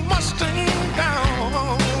your Mustang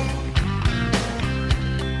down.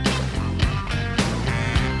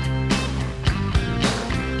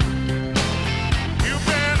 You've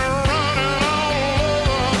been running all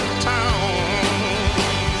over town.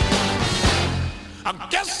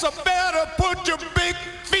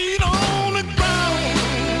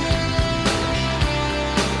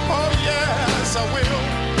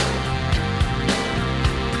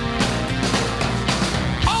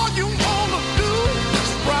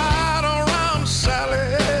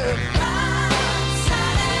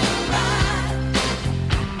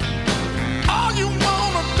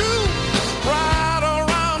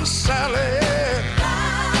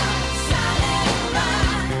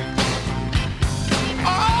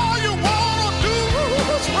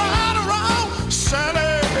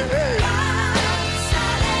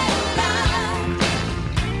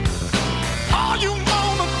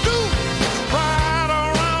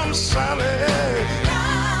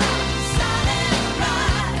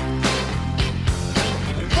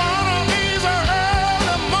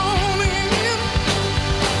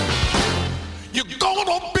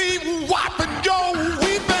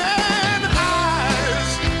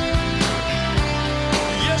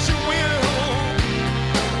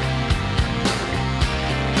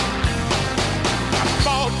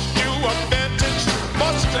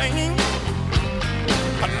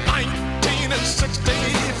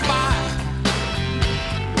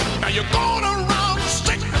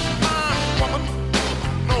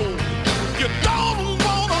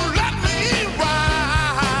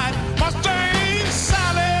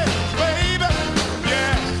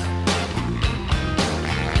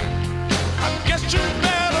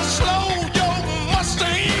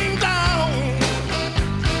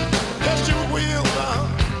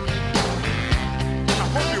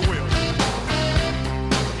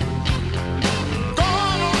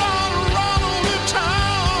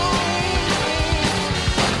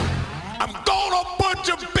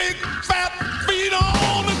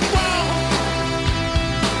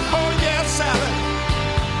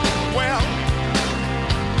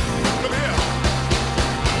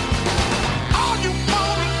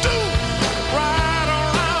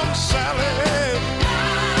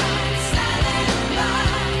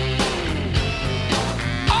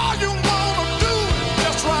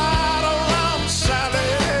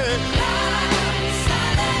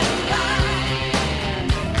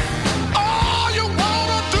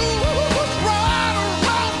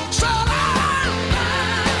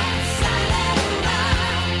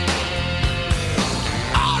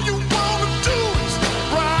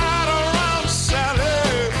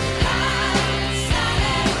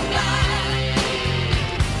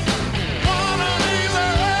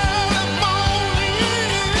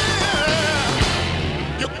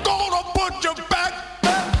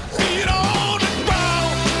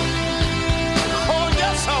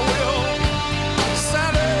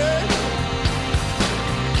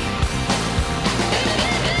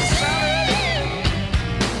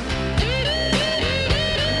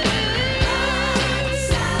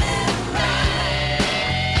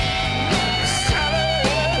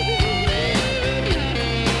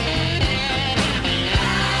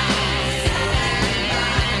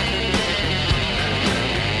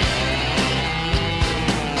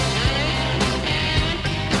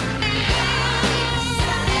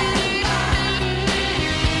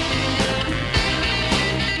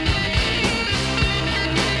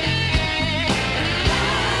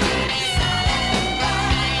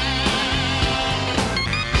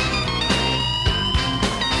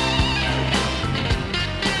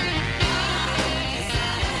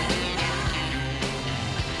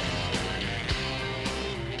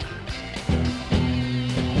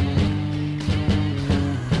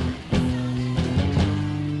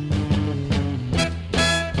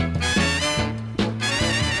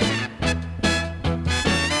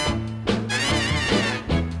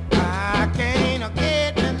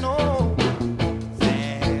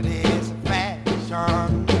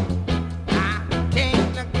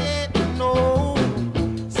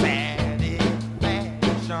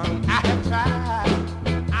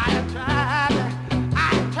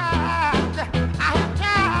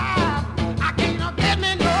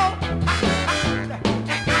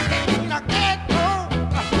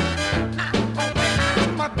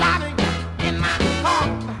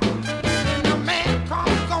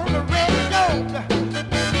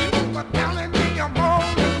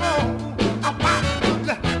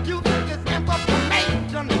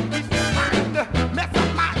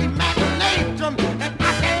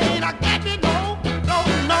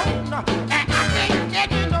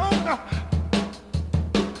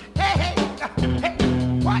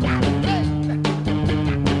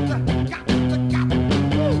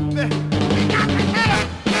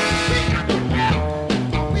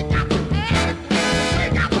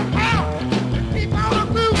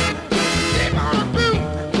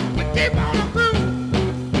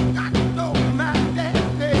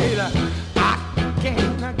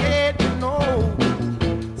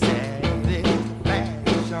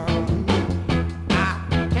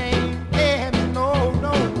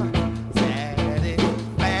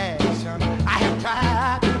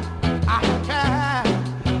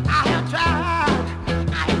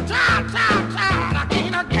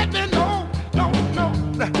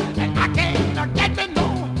 and I can't get me no,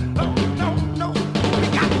 no, no, no. We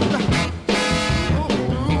got to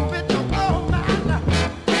move it, oh man.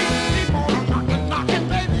 Keep on knocking, knocking,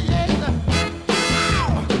 baby, yes.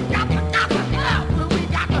 Oh, got to help. We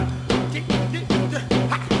got to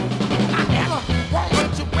I never want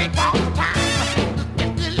to wake all the time.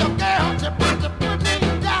 This little girl, she about to put me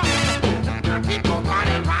down. I keep on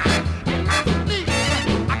running right in my sleep.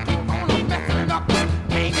 I keep on messing up,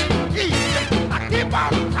 hanging deep. I keep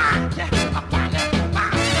on trying to find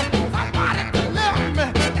somebody to love me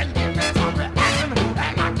and give me some reaction.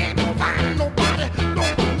 And I can't find nobody,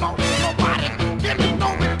 nobody. Give me no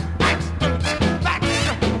reaction. Action,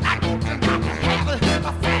 got to have it.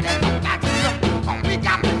 A satisfaction. Oh, we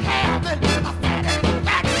got to have it. A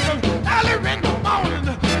satisfaction. Early in the morning,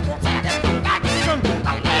 want satisfaction.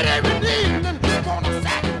 Late every evening, want a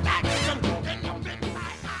satisfaction. In the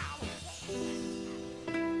midnight hour.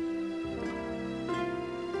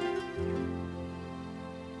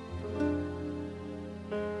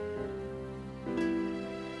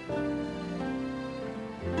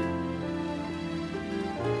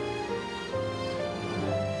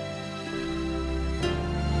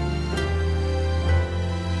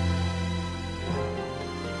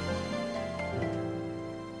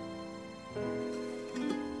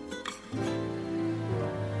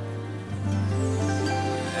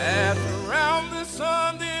 As around the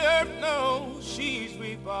sun the earth knows she's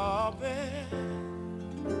revolving,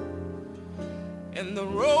 and the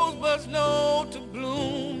rosebuds know to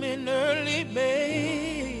bloom in early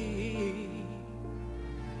May.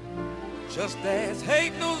 Just as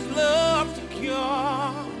hate knows love to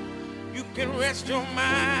cure, you can rest your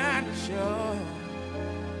mind assured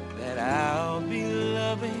that I'll be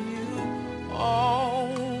loving you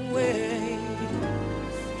always.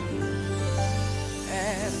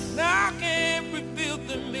 As I can't reveal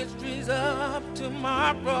the mysteries of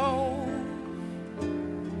tomorrow,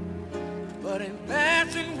 but in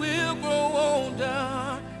passion we'll grow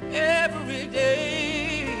older every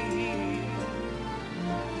day.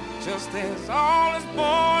 Just as all is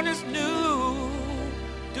born is new,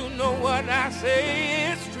 to know what I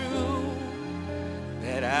say is true,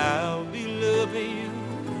 that I'll be loving you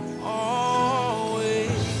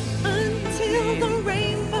always. Until the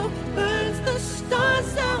rainbow burns the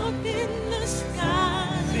stars out in the sky.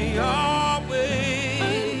 See, always.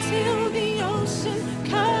 Until the ocean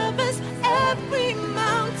covers every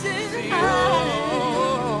mountain See, high.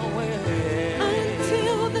 always.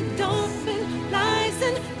 Until the dolphin lies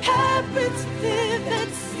and parrots live at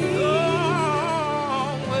sea.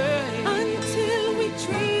 Always. Until we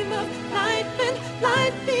dream of life and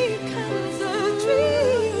life becomes a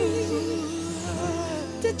dream.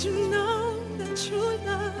 Did you know that true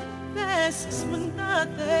love lasts for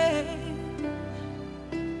nothing?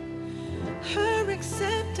 Her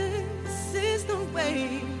acceptance is the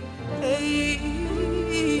way.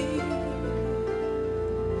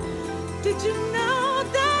 Did you know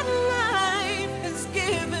that life has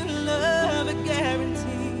given love a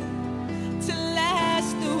guarantee to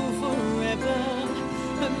last through forever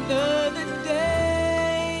another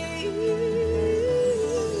day?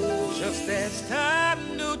 Just as time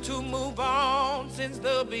knew to move on since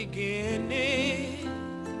the beginning,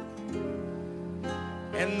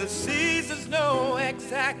 and the seasons know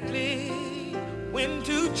exactly when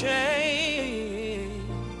to change.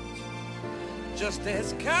 Just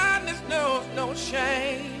as kindness knows no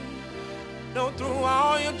shame, know through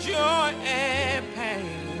all your joy and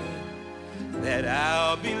pain, that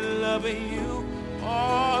I'll be loving you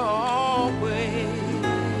always.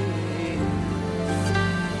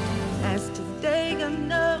 As today I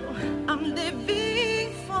know I'm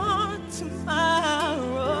living for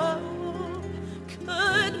tomorrow.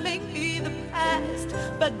 Could make me the past,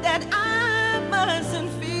 but that I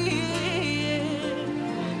mustn't fear.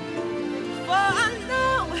 For I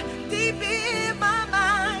know deep in my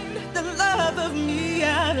mind the love of me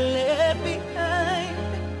I left behind.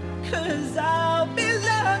 'Cause I'll be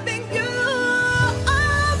loving you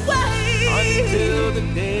always. Until the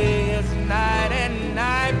day is night and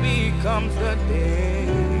night becomes the day.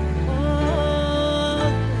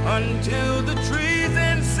 Until the trees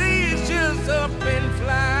and seas just up and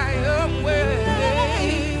fly away.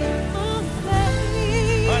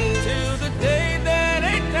 Until the day that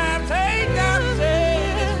 8 times 8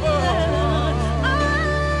 is born.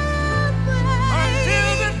 Until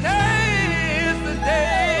the day is the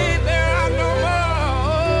day there are no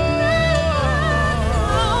more.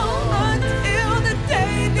 Until the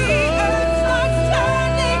day the earth starts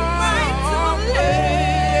turning right to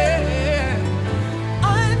left.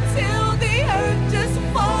 Until the earth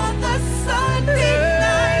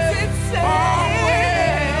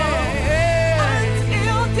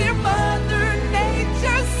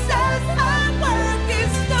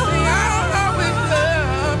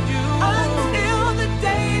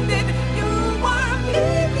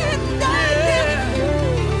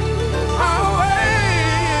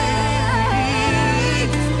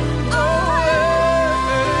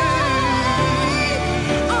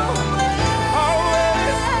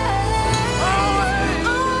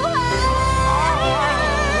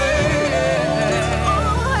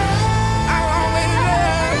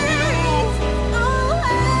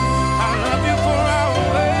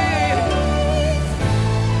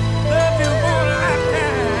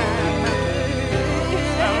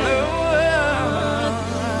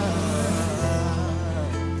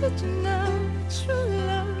But you know true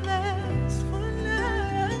love lasts for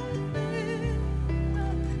life.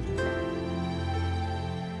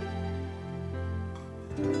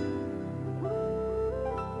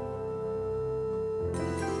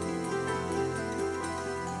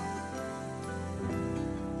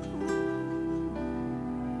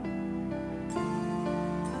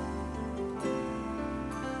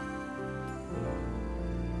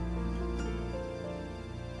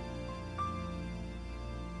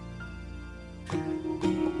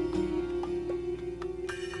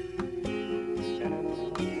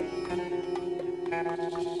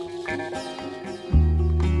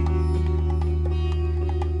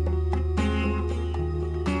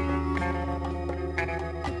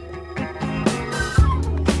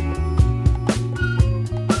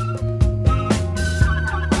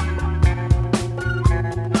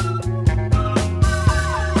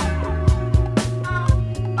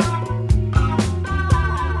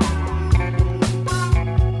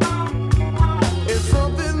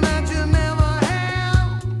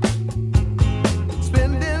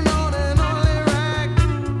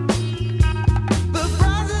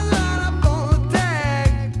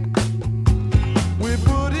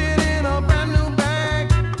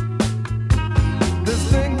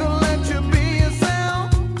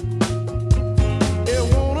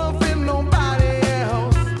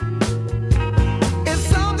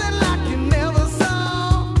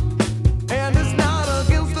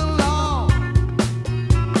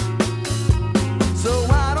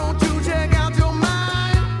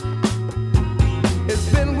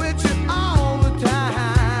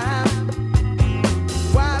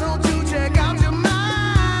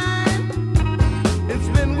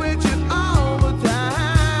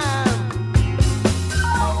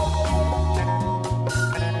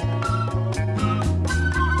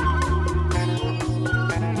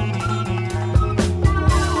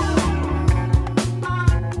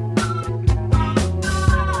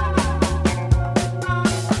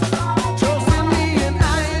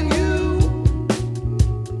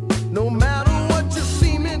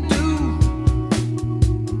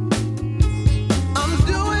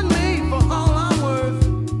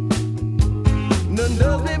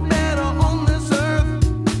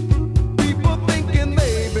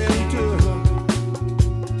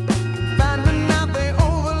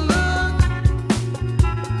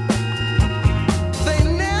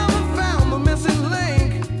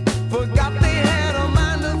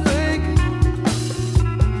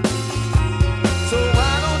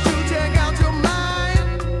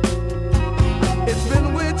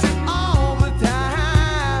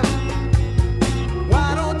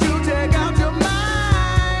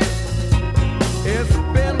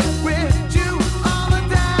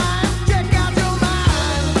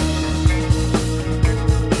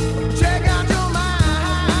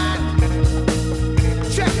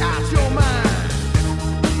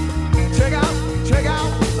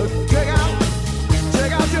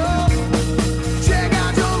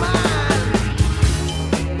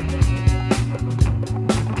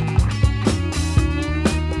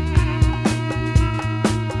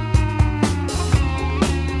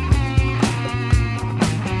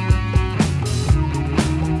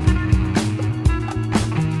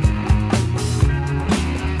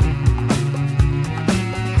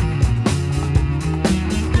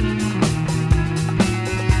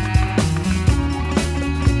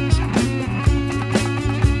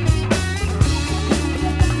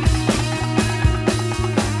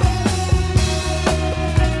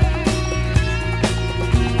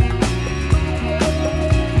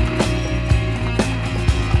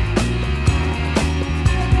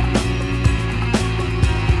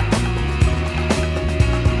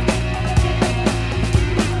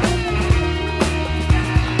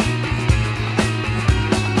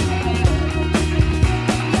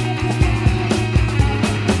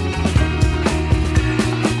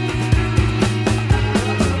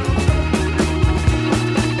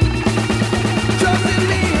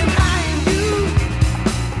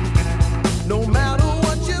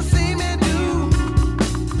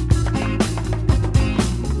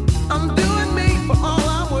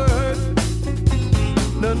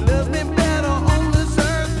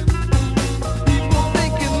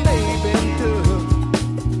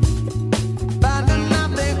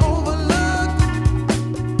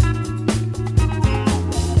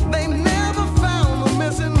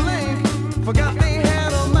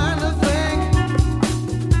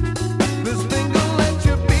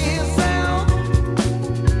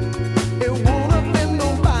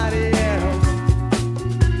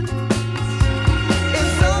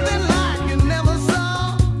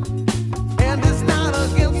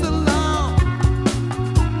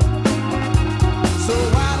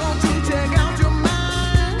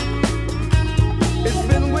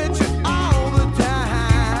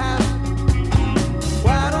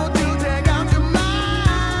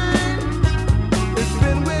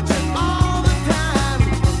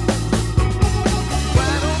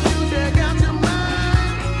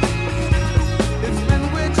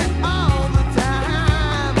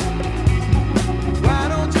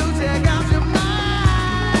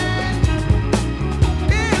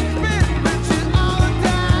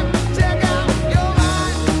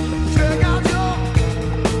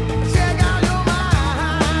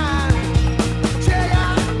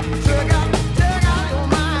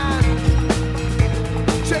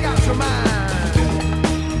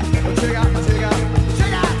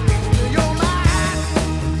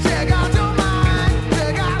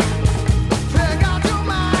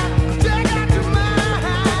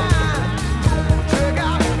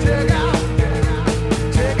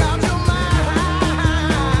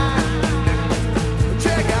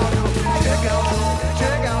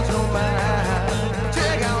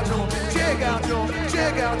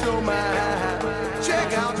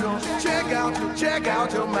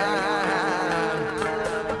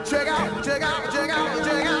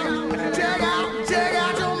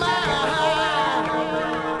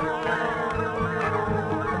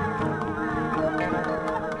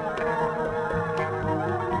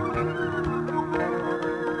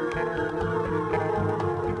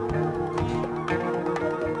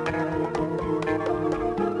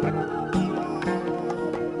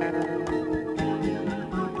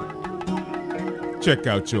 Check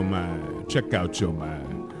out your mind. Check out your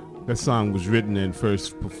mind. That song was written and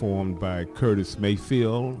first performed by Curtis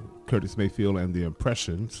Mayfield and the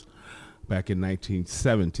Impressions back in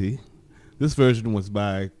 1970. This version was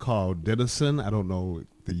by Carl Dennison. I don't know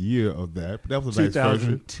the year of that, but that was a nice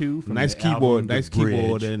version. 2002 from Nice the keyboard, album The nice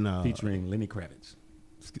keyboard, Bridge, and featuring Lenny Kravitz.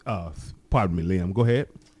 Pardon me, Liam. Go ahead.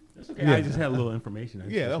 That's okay. I just had a little information.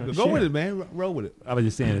 Yeah, okay. Go with it, man. Roll with it. I was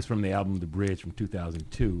just saying it's from the album The Bridge from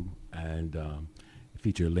 2002, and it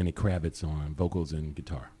featured Lenny Kravitz on vocals and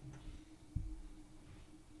guitar.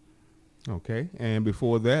 Okay, and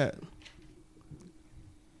before that,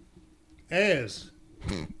 Ass.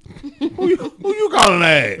 who you calling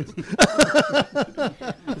ass?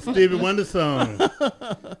 Stevie Wonder song.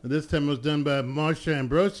 This time it was done by Marsha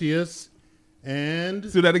Ambrosius and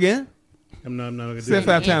Do that again. I'm not going to Say do it it.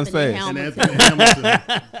 5 times Anthony fast. And Hamilton. Anthony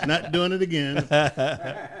Hamilton. Not doing it again.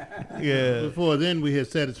 Yeah. Before then, we had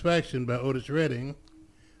Satisfaction by Otis Redding,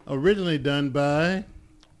 originally done by.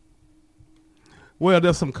 Well,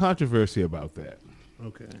 there's some controversy about that.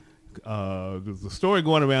 Okay, There's a story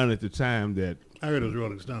going around at the time that I heard it was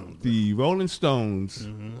Rolling Stones. the Rolling Stones,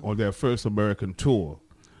 on their first American tour,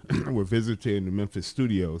 were visiting the Memphis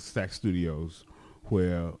studios, Stax Studios,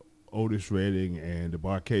 where Otis Redding and the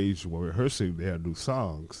Bar-Kays were rehearsing their new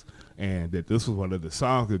songs, and that this was one of the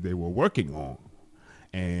songs that they were working on.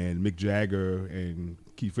 And Mick Jagger and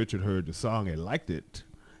Keith Richards heard the song and liked it,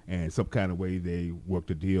 and some kind of way they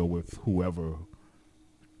worked a deal with whoever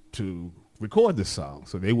to record this song.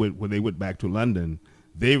 So when they went back to London,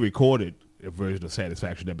 they recorded a version of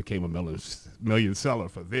Satisfaction that became a million seller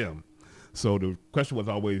for them. So the question was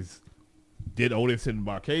always, did Otis and the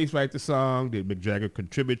Bar-Kays write the song? Did Mick Jagger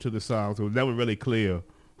contribute to the song? So it was never really clear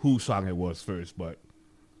whose song it was first, but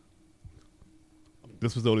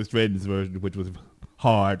this was Otis Redding's version, which was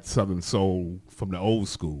hard Southern soul from the old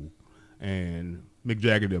school. And Mick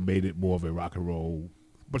Jagger then made it more of a rock and roll,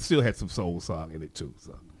 but still had some soul song in it too.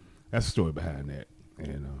 So that's the story behind that.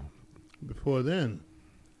 And Before then,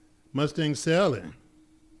 Mustang Sally.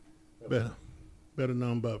 Better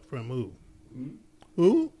known about From Who?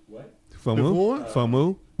 Who? Famu?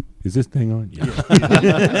 Famu? Is this thing on?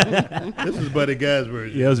 Yeah. This is Buddy Guy's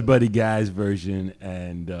version. Yeah, it was Buddy Guy's version,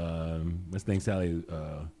 and Mustang Sally,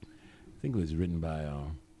 I think it was written by,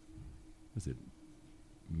 was it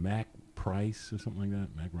Mac Price or something like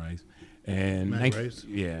that? Mac Rice. And Mac Rice?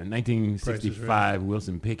 Yeah, 1965,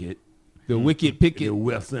 Wilson Pickett. The Wicked Pickett. The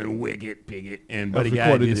Wilson Wicked Pickett. And That was Buddy Guy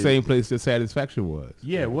recorded did the it. same place that Satisfaction was.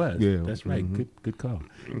 Yeah, it was. Yeah. That's right. Mhm. Good call.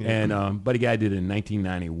 And Buddy Guy did it in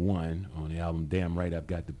 1991 on the album Damn Right I've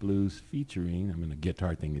Got the Blues, featuring, I'm in a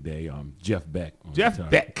guitar thing today, Jeff Beck. On Jeff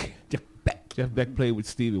guitar. Beck. Jeff Beck. Jeff Beck played with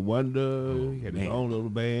Stevie Wonder. He had his man. own little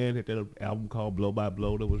band. Had that album called Blow by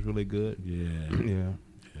Blow that was really good. Yeah. Yeah.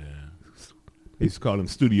 Yeah. They used to call him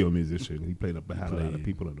studio musician. He played up behind a lot of played-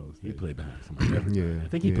 people in those He days. played behind somebody. Yeah. I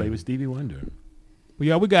think he yeah. played with Stevie Wonder. Well,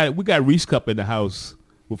 yeah, we got Reese Cup in the house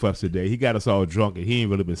with us today. He got us all drunk, and he ain't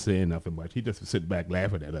really been saying nothing much. He just sitting back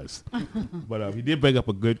laughing at us. But he did bring up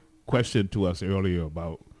a good question to us earlier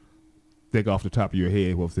about, think off the top of your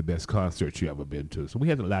head, what was the best concert you ever been to? So we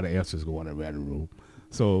had a lot of answers going around the room.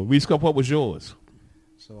 So Reese Cup, what was yours?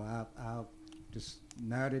 So I'll just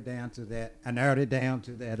narrowed it down to that. I narrowed it down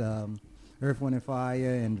to that Earth, Wind and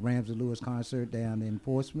Fire and Ramsey Lewis concert down in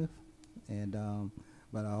Portsmouth, and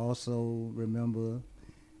but I also remember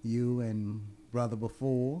you and brother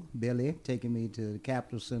before Billy taking me to the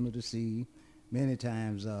Capitol Center to see many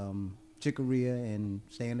times Chicoria and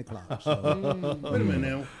Stanley Clarke. So, Wait a minute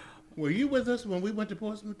now. Were you with us when we went to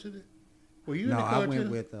Portsmouth today? Were you no, in the car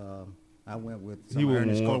too? I went with He some was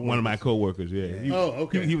Ernest one of my coworkers. coworkers. Yeah. He, Oh,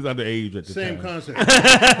 okay. He was underage at the Same time. concert.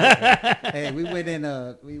 Hey, we went in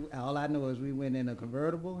all I know is we went in a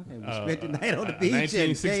convertible and we spent the night on the beach.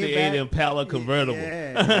 1968 and came back. Impala convertible.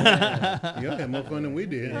 Yeah. Y'all had more fun than we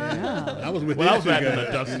did. I was with Well, I these was two riding a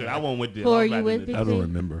guys. Duster. I wasn't with them. Who I are was you riding with, the Big I Duster. don't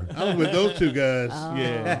remember. I was with those two guys.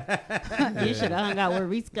 Yeah. You should have hung out with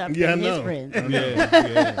Reese Cup Yeah, I and his know. friends.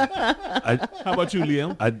 Yeah. How about you,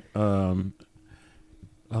 Liam?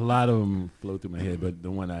 A lot of them flow through my head, but the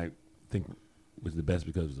one I think was the best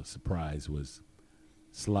because it was a surprise was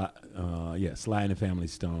Sly and the Family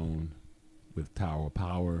Stone with Tower of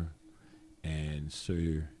Power and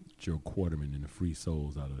Sir Joe Quarterman and the Free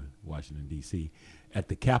Souls out of Washington, D.C. at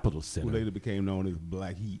the Capitol Who Center. later became known as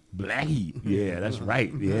Black Heat. Black Heat. Yeah, that's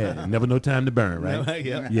right. Yeah. Never no time to burn, right?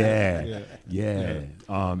 Yeah.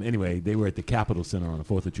 Anyway, they were at the Capitol Center on the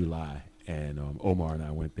 4th of July, and Omar and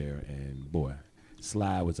I went there, and boy,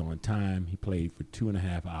 Sly was on time. He played for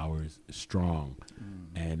 2.5 hours strong.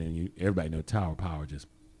 And then everybody know Tower Power just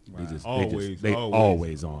Always,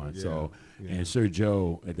 always on. Yeah, So, yeah. and Sir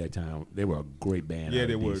Joe at that time, they were a great band. Yeah, out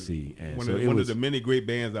they of were DC. And one, so of, it one was of the many great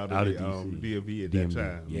bands out of the DC. DMV at that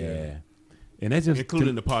time. Yeah. And that's just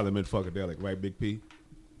Including the Parliament Funkadelic, right, Big P?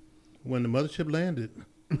 When the mothership landed,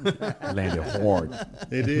 landed hard.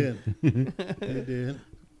 they did. They did.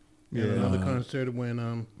 Yeah. And another concert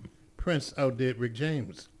when Prince outdid Rick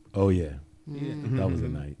James. Oh yeah, Yeah. that was a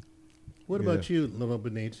night. What about you, Lova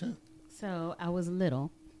Benita? So I was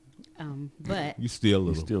little, but You still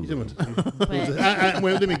little. Still little. but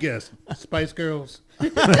Well, let me guess. Spice Girls.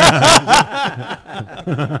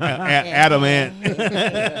 Adam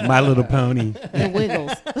Ant. My Little Pony. the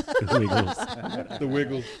Wiggles. Wiggles. The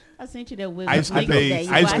Wiggles. I sent you that Wiggles. Ice Wiggles day. Capades.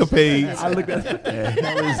 You Ice watched it? Capades. I looked at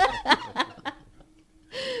that.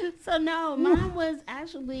 So no, mine was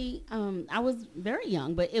actually I was very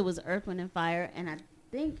young, but it was Earth, Wind and Fire, and I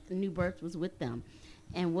think New Birth was with them.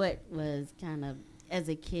 And what was kind of as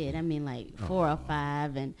a kid, I mean like 4 or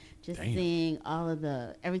 5, and just seeing all of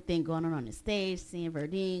everything going on the stage, seeing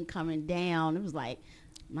Verdine coming down, it was like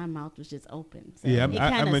my mouth was just open. So Yeah, it I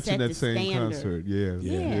kinda mentioned set that the same standard. concert. Yeah,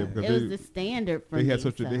 Yeah, because it was the standard for they me. had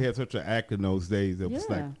such so. they had such an act in those days. It was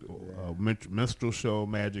Yeah. like a minstrel show,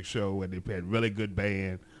 magic show, and they had really good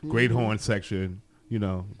band, great horn section,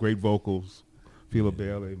 great vocals. Phila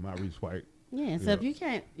Bailey, Maurice White. Yeah, so if you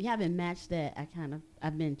haven't matched that,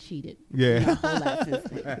 I've been cheated. Yeah. My whole life since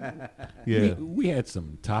then. Yeah. We had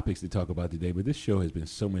some topics to talk about today, but this show has been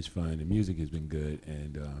so much fun. The music has been good,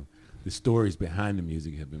 and the stories behind the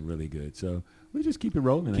music have been really good. So we just keep it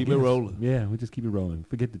rolling. Keep it rolling. Yeah, we just keep it rolling.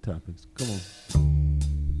 Forget the topics. Come on.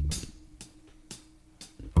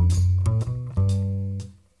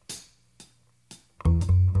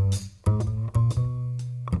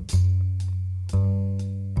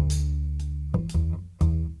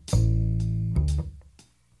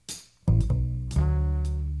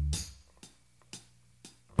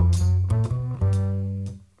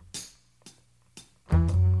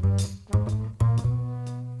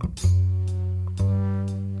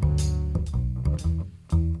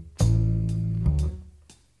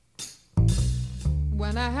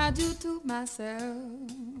 When I had you to myself,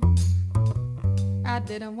 I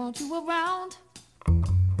didn't want you around.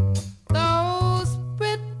 Those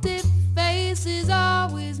pretty faces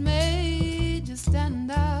always made you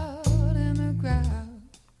stand out in the crowd.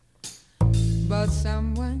 But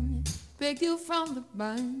someone picked you from the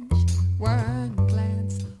bunch. One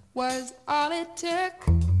glance was all it took.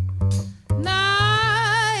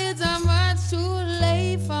 Now it's much too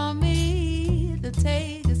late for me to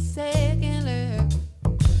take a second look.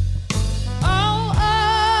 Oh,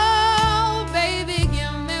 oh, baby,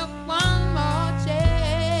 give me one more chance.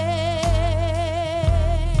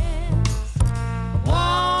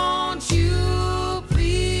 Won't you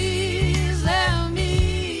please let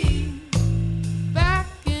me back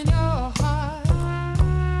in your heart?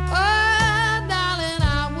 Oh, darling,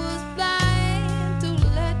 I was blind to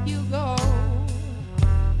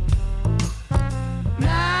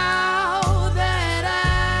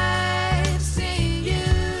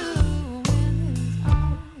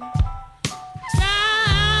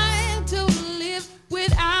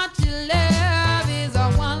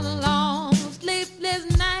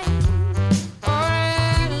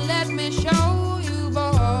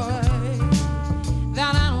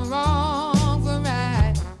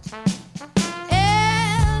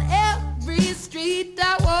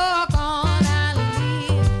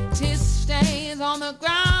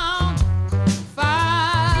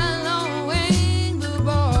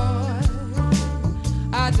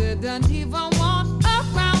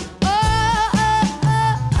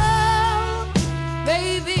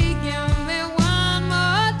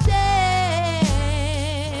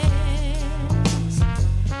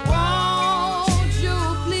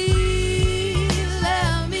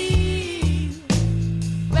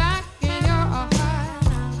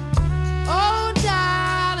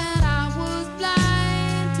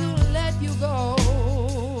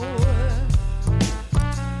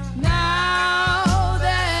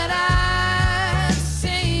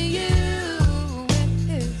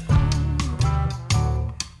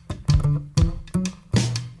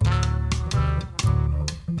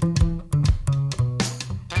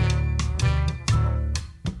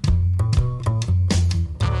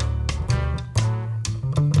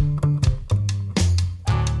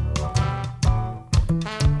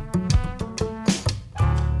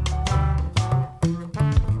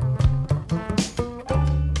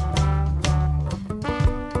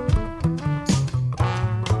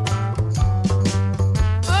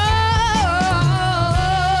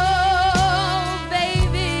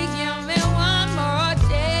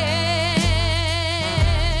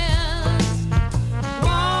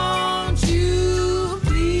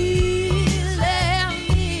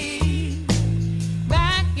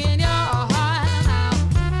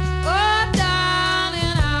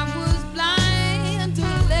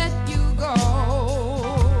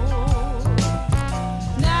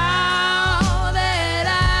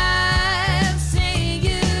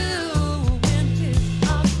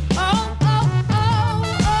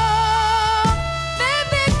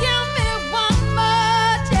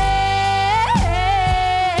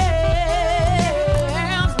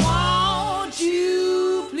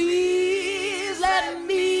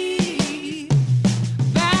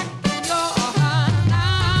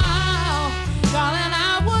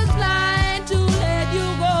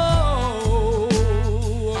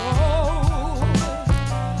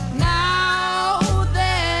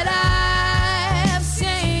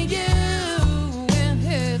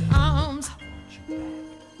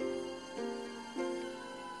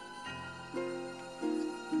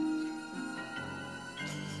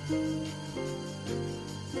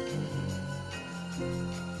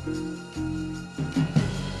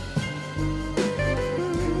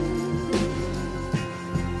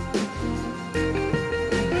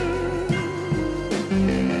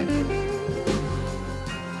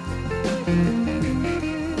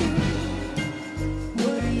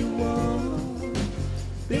What do you want?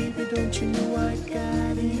 Baby, don't you know I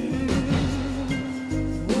got it?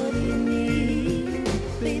 What do you need?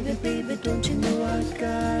 Baby, baby, don't you know I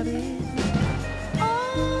got it?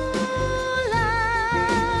 All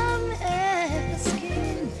I'm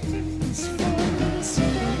asking is for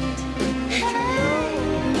respect.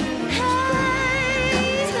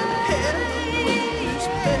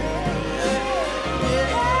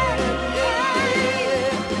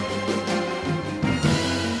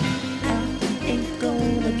 I ain't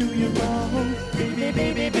gonna do you wrong. Baby,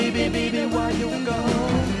 baby, baby, baby, while you're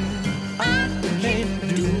gone, I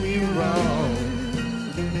can't do you wrong.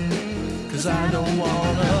 'Cause I don't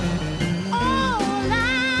wanna. All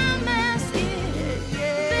I'm asking,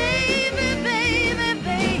 baby, baby,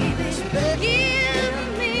 baby, give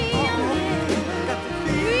me a little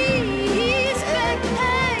respect.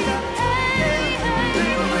 Hey, hey, hey.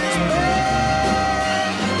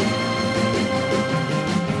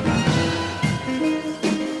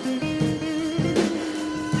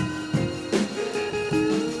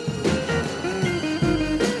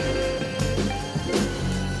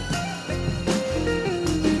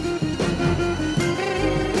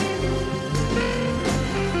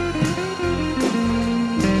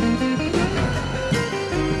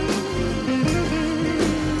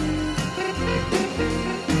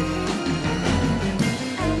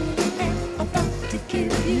 About to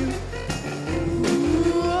give you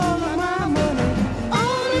all of my money.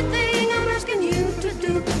 Only thing I'm asking you to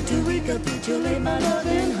do to recapitulate my love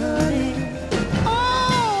and honey.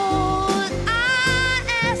 All I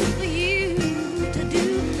ask for you to do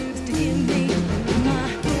is to give me my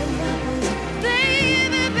flowers.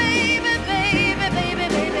 Baby, baby, baby, baby,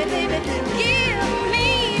 baby, baby, give me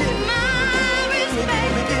my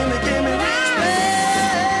respect. Give me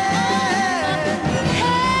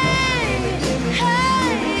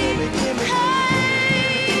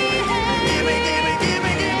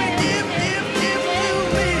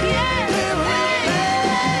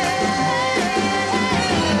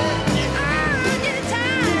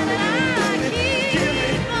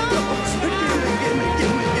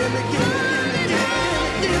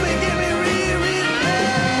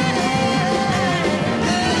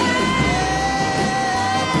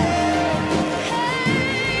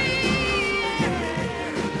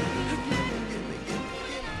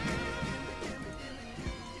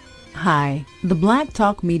Hi, the Black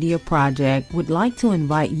Talk Media Project would like to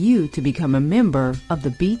invite you to become a member of the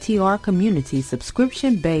BTR Community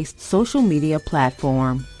subscription-based social media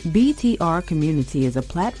platform. BTR Community is a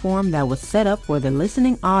platform that was set up for the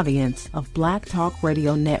listening audience of Black Talk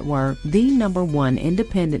Radio Network, the #1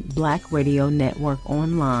 independent black radio network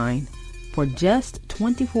online. For just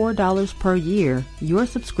 $24 per year, your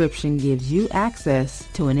subscription gives you access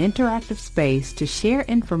to an interactive space to share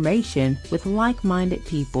information with like-minded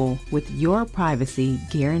people with your privacy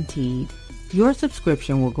guaranteed. Your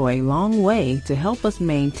subscription will go a long way to help us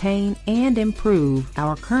maintain and improve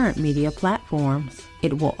our current media platforms.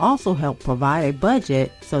 It will also help provide a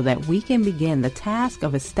budget so that we can begin the task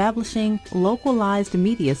of establishing localized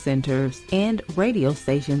media centers and radio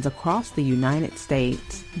stations across the United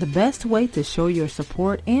States. The best way to show your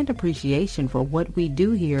support and appreciation for what we do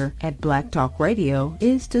here at Black Talk Radio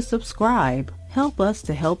is to subscribe. Help us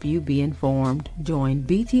to help you be informed. Join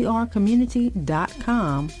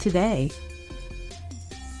btrcommunity.com today.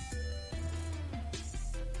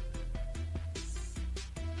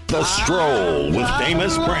 The Stroll with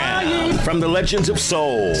Famous Brown. From the legends of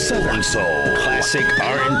soul, Southern soul, classic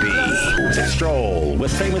R&B. The Stroll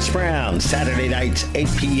with Famous Brown. Saturday nights, 8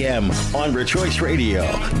 p.m. on Rejoice Radio,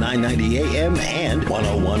 990 AM and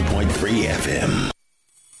 101.3 FM.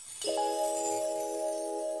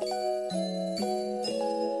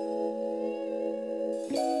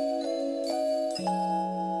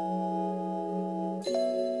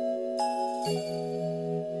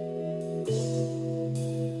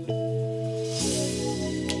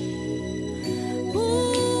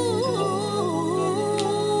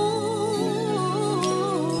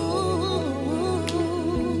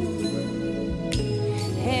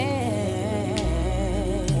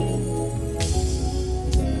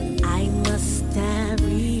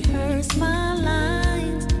 My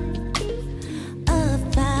lines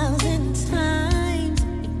 1,000 times.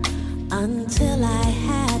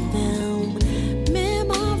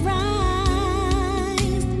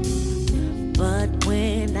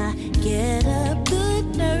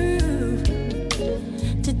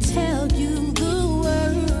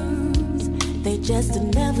 it just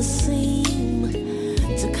never seemed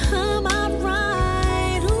to come out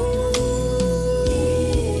right. Ooh,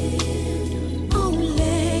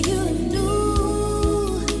 only you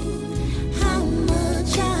knew how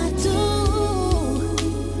much I do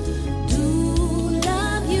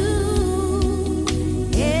love you.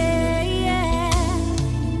 Yeah, yeah.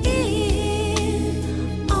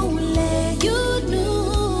 If only you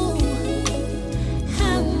knew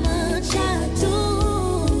how much I do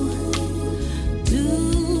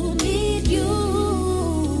need you.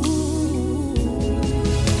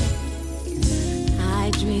 I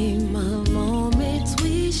dream of moments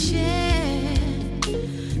we shared,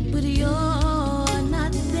 but you're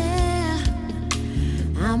not there.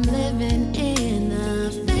 I'm living in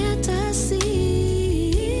a fantasy,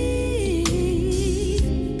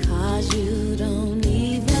 'cause you don't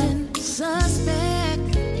even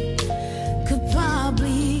suspect. Could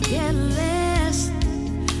probably get less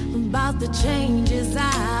about the changes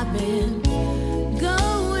I've been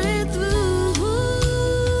going through.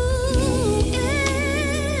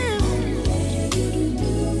 If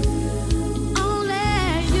only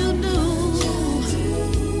you knew.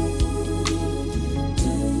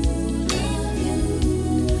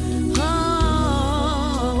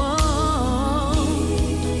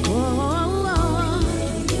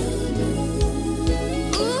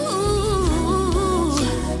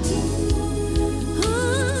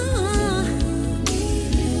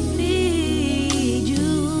 Need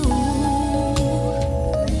you.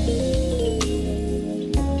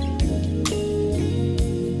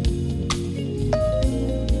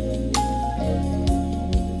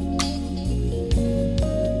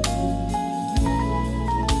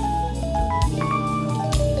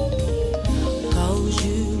 Cause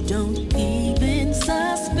you don't even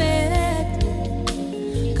suspect.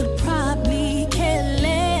 Could probably care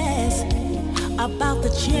less about the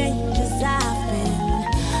changes I've been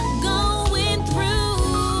going through.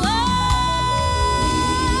 Oh,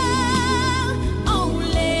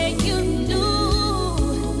 only you knew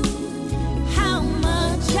how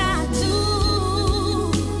much I do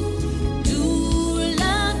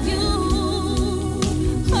love you.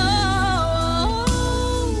 Oh,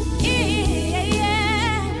 yeah,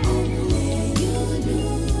 yeah.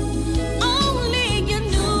 Only you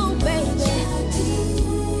knew, baby.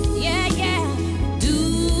 Yeah, yeah. Do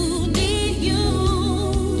need you.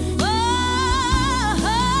 Oh,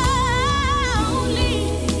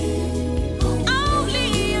 only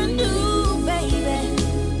you knew, baby.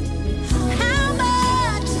 How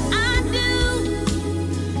much I do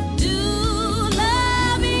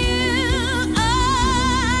love you. Oh,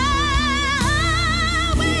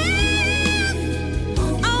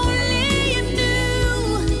 only you knew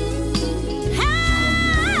how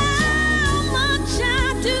much I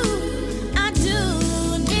do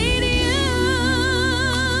need you.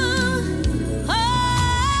 Oh,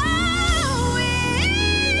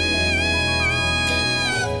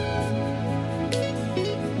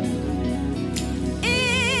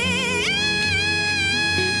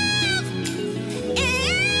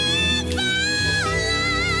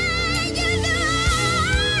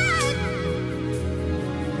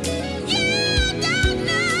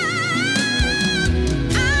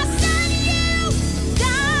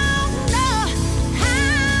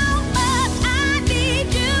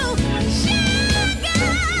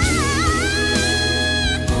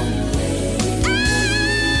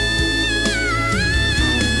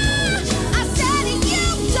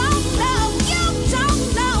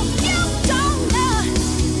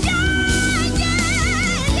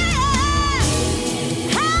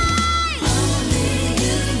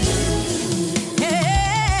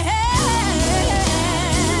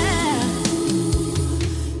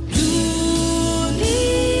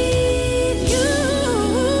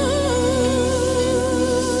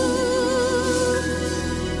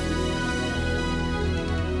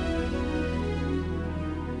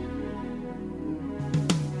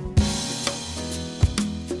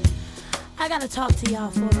 I gotta talk to y'all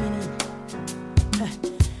for a minute.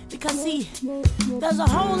 Because see, there's a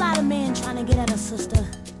whole lot of men trying to get at a sister.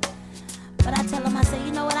 But I tell them, I say,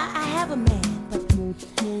 you know what, I have a man. But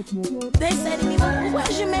they say to me, well,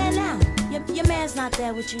 where's your man now? Your man's not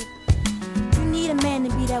there with you. You need a man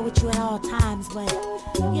to be there with you at all times. But,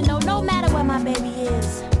 you know, no matter where my baby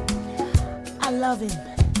is, I love him.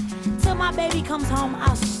 Till my baby comes home,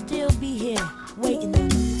 I'll still be here waiting on him.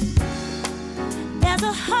 There's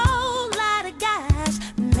a whole lot of guys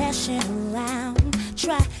messing around,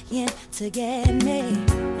 trying to get me.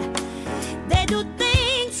 They do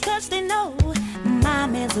things 'cause they know my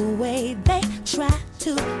man's away. They try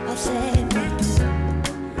to upset me.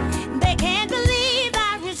 They can't believe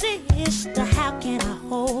I resist. How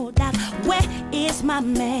my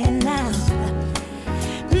man now.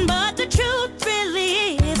 But the truth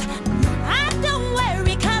really is, I don't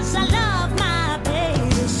worry 'cause I love my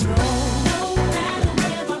baby so. No matter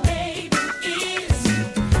where my baby is,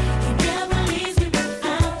 he never leaves me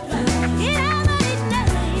without love. He never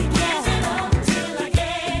gives it up till I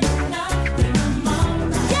get enough when I'm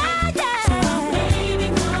alright. Yeah, yeah. So my baby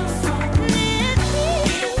comes home.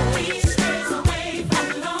 If he stays away for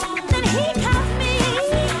long, then he calls me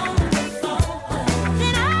on the phone.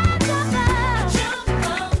 Then I jump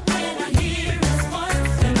up when I hear his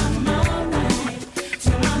voice, and I'm alright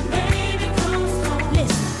till my baby comes home.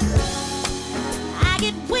 Listen, I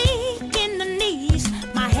get weak in the knees,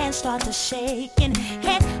 my hands start to shake and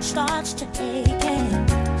head starts to aching.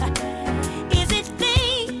 Is it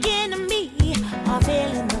thinking of me or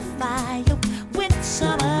feeling the fire with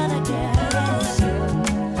some other girl?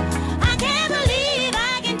 I can't believe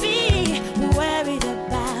I can be worried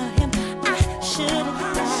about him. I shouldn't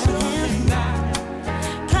doubt him.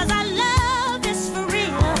 'Cause our love is for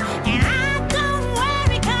real, and I don't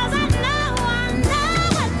worry 'cause I know.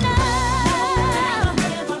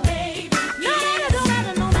 No matter, no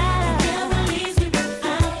matter, no matter. He never leaves me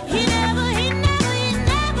without. He never.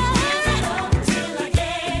 Till I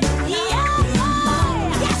get yeah.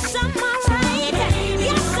 Yes, I'm alright.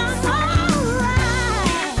 Yes, I'm alright.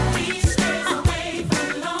 If he stays away for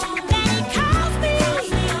long, then he calls me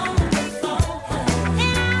on the phone,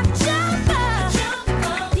 and I jump up.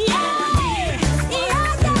 Yeah.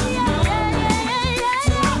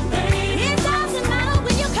 It doesn't matter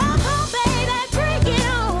when you come home, baby. Bring it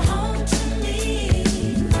on home to me.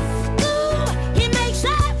 Ooh, he makes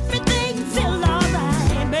everything feel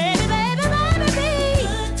alright, baby, baby, baby, be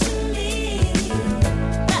good to me.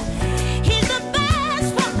 He's the best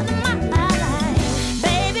part of my life,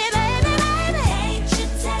 baby, baby, baby. Can't you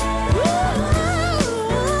tell? Ooh,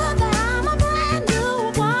 that I'm a brand new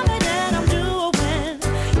woman and I'm doing,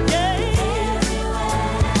 yeah,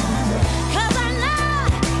 everywhere. 'Cause I know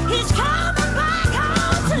he's coming back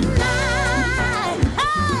home tonight.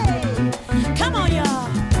 Hey, come on, y'all.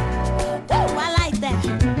 Woo, I like that.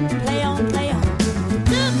 Play on, play on.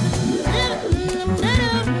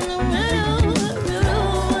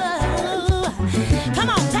 Come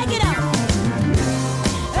on, take it out.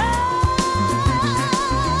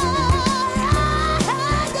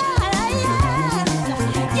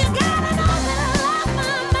 You gotta know that I love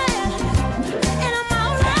my man, and I'm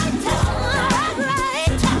alright,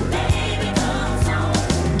 baby comes home.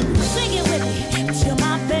 Sing it with me. To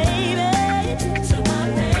my baby, to my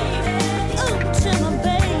baby, ooh, to my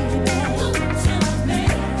baby, ooh, to my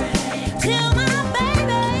baby, till my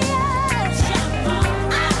baby, yes, I'm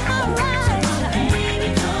alright. Baby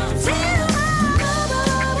comes till my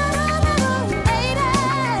baby.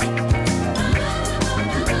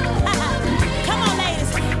 Come on,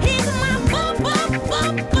 ladies, he's my boo, boo,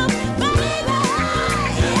 boo, boo, baby.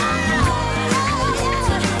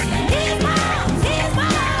 He's mine, he's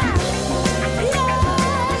mine.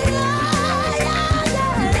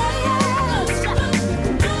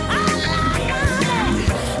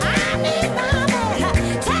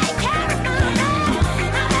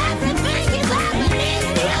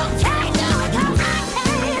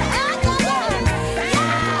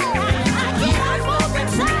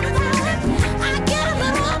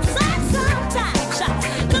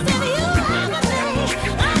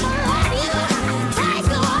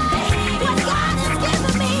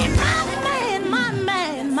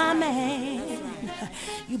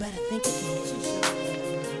 You better think again.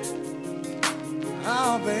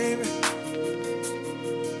 Oh, baby.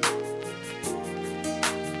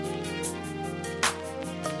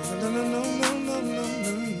 No, no, no, no, no, no,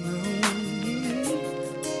 no, no.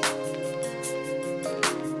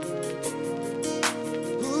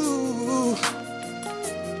 Ooh,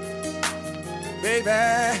 baby,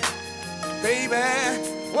 baby,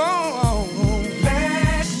 whoa,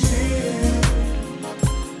 last year.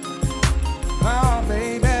 Oh,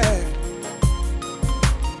 baby.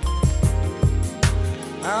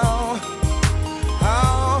 Oh,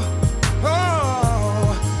 oh,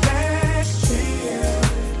 oh, last year.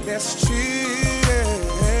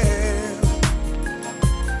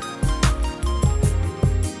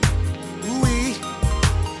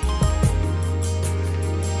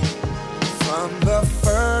 From the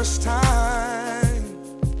first time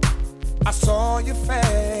I saw your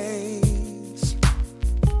face,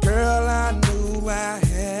 girl, I knew I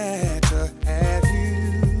had to have you.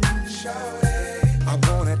 I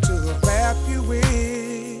wanted to wrap you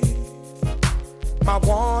in my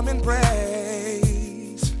warm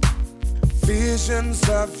embrace, visions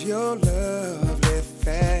of your lovely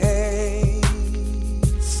face.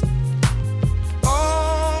 Oh,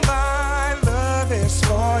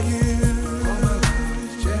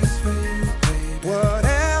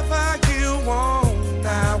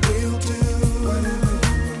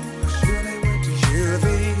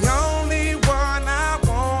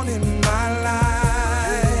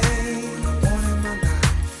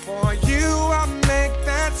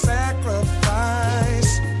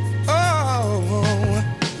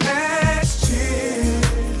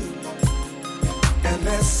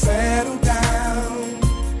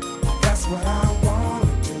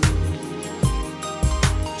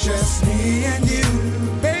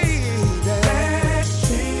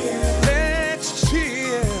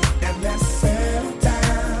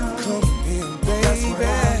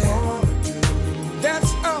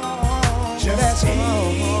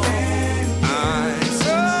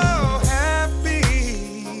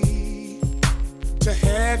 to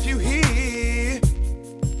have you here,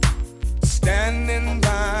 standing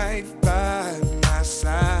right by my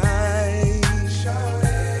side.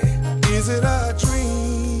 Is it a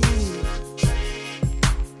dream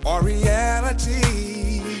or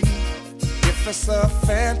reality? If it's a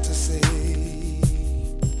fantasy,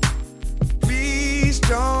 please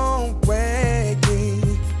don't wake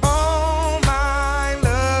me. All my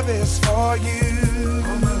love is for you.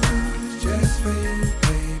 All my love is just for you,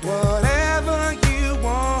 baby. Whatever you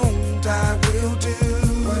want, I will do.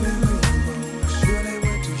 Whatever you want, I surely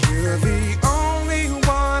will do. You're the only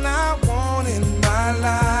one I want in my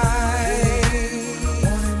life.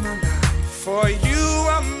 For you,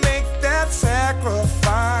 I make that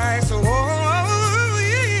sacrifice. Oh,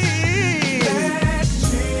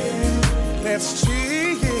 let's chill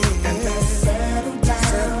and let's settle down.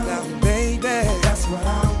 Settle down, baby. That's what I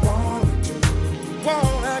wanna do.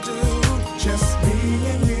 Wanna do just me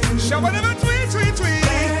and you. Show whatever tweet, tweet, tweet.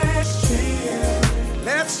 Let's chill.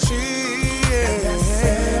 Let's chill and let's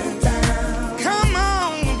settle down. Come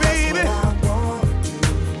on, baby. That's what I wanna do.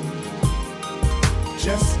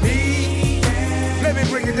 Just me and let me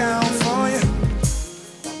break it down for you.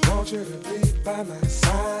 I want you to be by my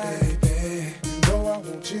side, baby. You know I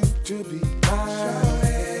want you to be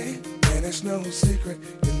mine. And it's no secret,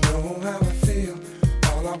 you know how I feel.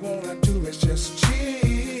 All I wanna do is just chill.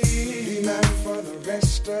 Be mine for the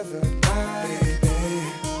rest of the night, baby.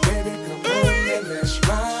 Baby, come on and let's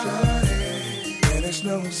ride. And it's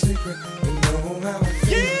no secret, you know how I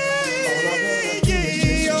feel. All I wanna do is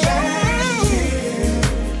just chill.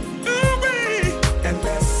 And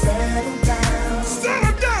let's settle down.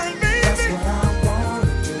 Settle down, baby. That's what I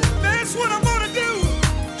wanna do. That's what I wanna do.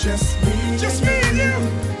 Just me and you,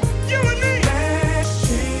 you and me.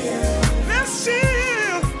 Let's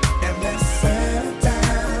chill, and let's settle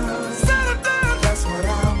down. Settle down. That's what I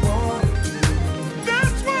want to do.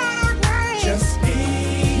 That's what I want. Just me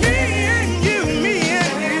and you, me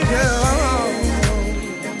and you.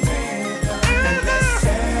 And let's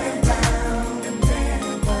settle down.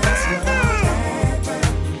 That's what I want.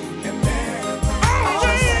 Oh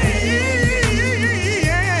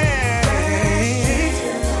yeah.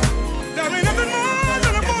 There ain't nothing more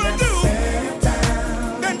that I wanna do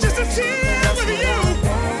than just to chill with you.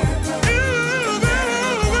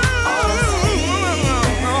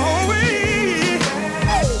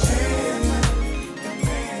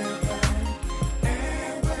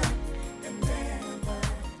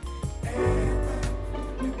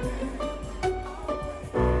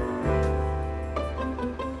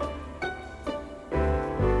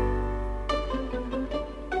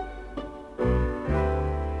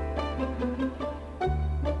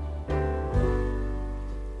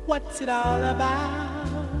 What's it all about,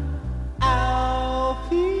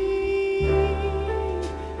 Alfie?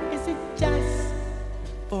 Is it just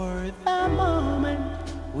for the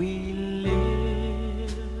moment we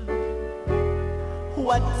live?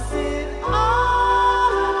 What's it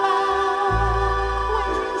all about when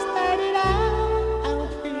you started out,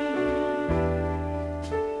 Alfie?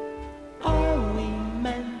 Are we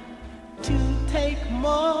meant to take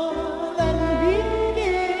more than we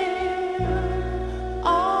give? Or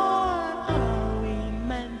are we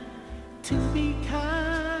meant to be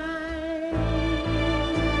kind?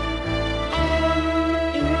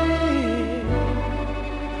 And if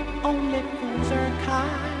only fools are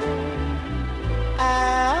kind,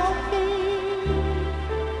 Alfie,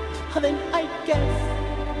 then I guess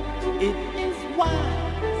it is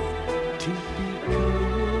wise to be cool.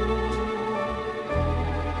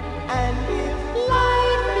 And if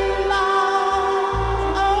life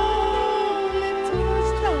belongs only to a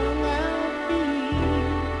strong Alfie,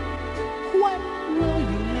 what will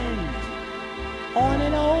you lend on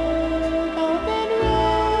an old open road?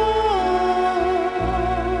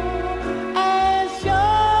 As sure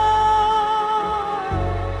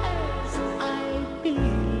as I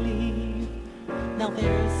believe, now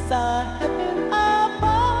there's a heaven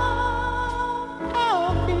above,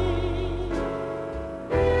 Alfie.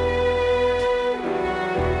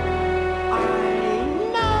 I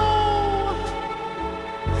know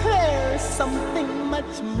there's something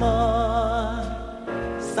much more,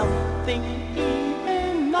 something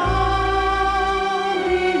even non-believers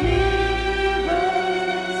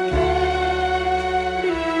can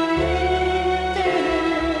believe in.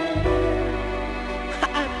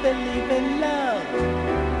 I believe in love,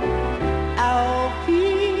 Alfie,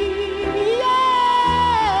 yeah.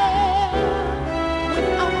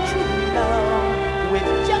 Without true love, with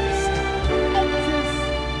just exist,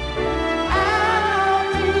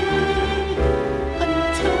 Alfie,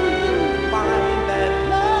 until you find that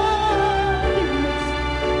love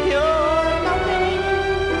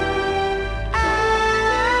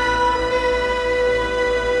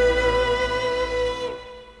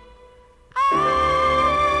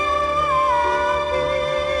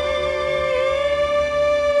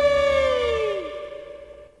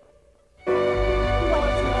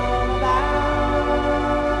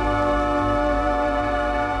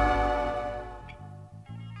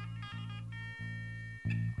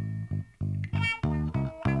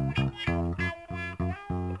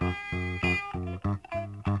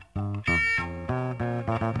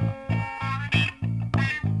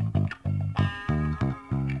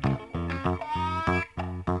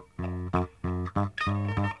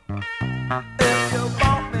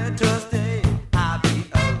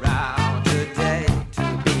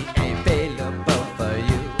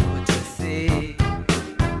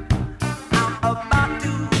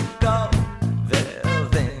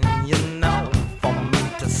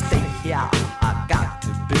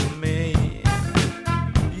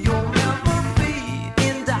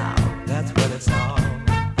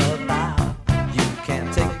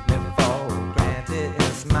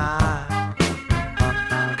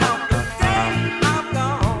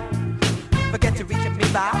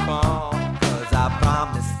phone, 'cause I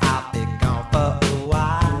promise I'll be gone for a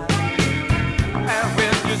while. And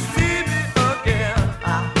when you see me again, I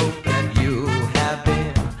hope that you have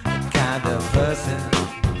been the kind of person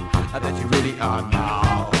that you really are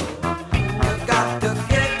now. You got to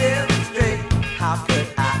get this straight. How could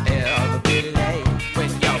I ever be late when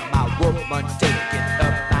you're my woman taking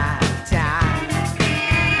up my time?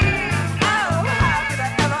 Oh, how could I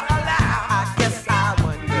ever allow? I guess I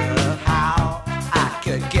wonder how I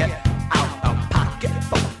could get out of pocket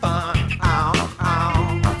for fun.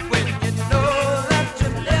 When you know that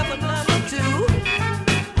you're never number two,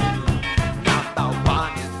 number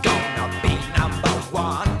one is gonna be number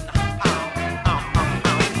one.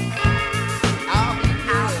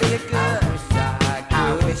 I'll be good. I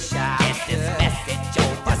wish I get this message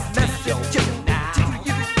over to you now.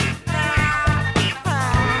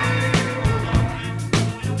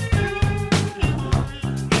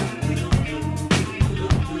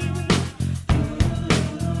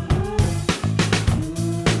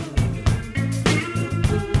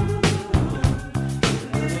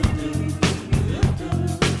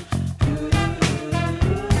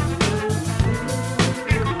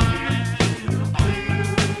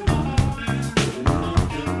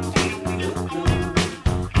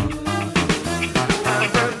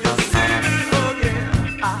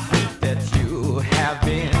 That you have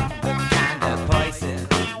been the kind of person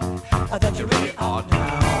that you really are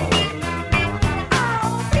now.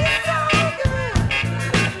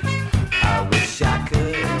 I wish I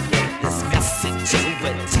could get this message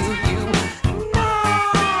over to you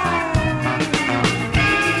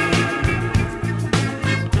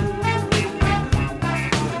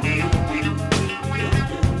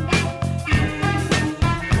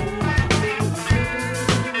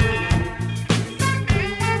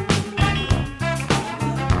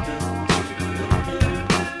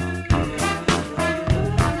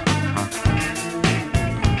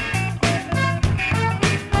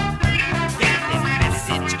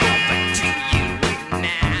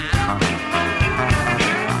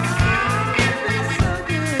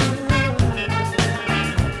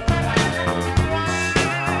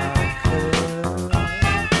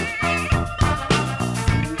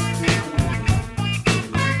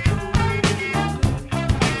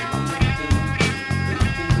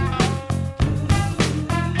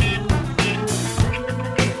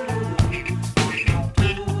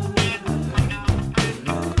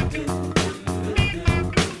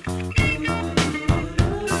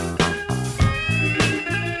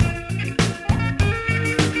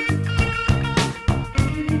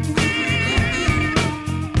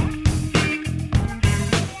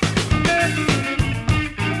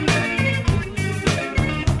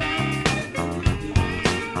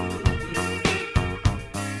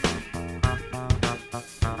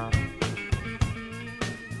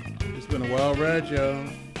It's been a wild ride, y'all.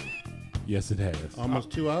 Yes, it has.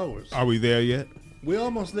 Almost 2 hours. Are we there yet? We're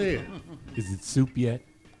almost there. Is it soup yet?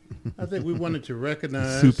 I think we wanted to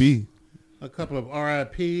recognize Soupy. a couple of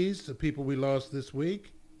RIPs, the people we lost this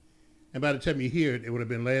week. And by the time you hear it, it would have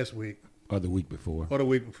been last week. Or the week before. Or the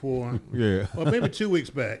week before. Yeah. Or maybe 2 weeks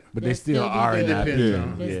back. But they still are It in depends that.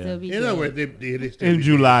 on. They'll still be In other dead. words, they still In be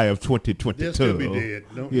July dead. of 2022. They'll still be dead.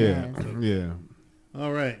 Don't Yeah. Yes. Yeah.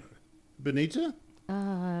 All right. Benita?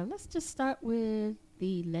 Let's just start with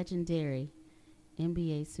the legendary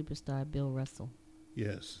NBA superstar Bill Russell.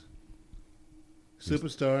 Yes.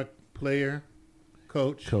 Superstar, player,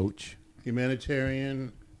 coach,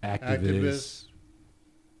 humanitarian, activist,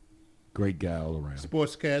 great guy all around.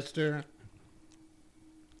 sportscaster.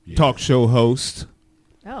 Talk show host.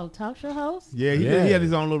 Oh, talk show host? Yeah, he Yeah. had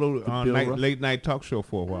his own little Bill Russell. late night talk show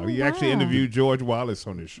for a while. Oh, He actually wow. interviewed George Wallace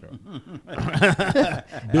on his show. Bill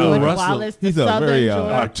George Russell. Wallace, the He's a Southern very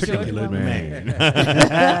George- articulate George Wallace. man.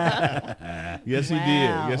 Yes, he did.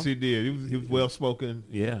 Wow. Yes, he did. He was well spoken.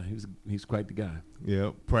 Yeah, he's quite the guy.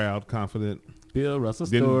 Yeah, proud, confident. Bill Russell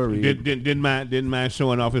story. Didn't mind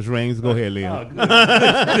showing off his rings. Go ahead, Liam.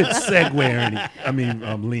 Good segue, Ernie.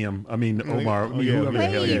 Liam. Omar. Whoever the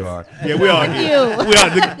hell you are. Yeah, we are here. We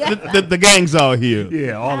are the gang's all here.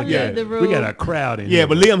 Yeah, all the I'm in guys. the room. We got a crowd in Yeah, here.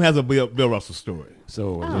 but Liam has a Bill Russell story.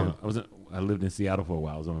 So I lived in Seattle for a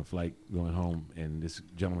while. I was on a flight going home, and this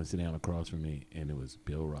gentleman sitting down across from me, and it was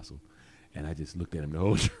Bill Russell. And I just looked at him the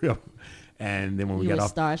whole trip. And then when we You got were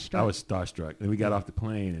off, starstruck? I was starstruck. And we got off the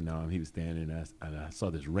plane, and he was standing, and I saw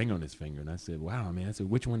this ring on his finger, and I said, "Wow, man!" I said,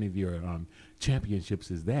 "Which one of your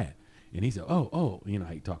championships is that?" And he said, "Oh, you know,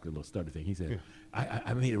 he talked a little stutter thing." He said,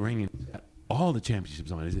 "I made a ring and got all the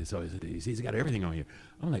championships on it." So he's got everything on here.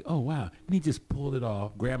 I'm like, "Oh wow!" And he just pulled it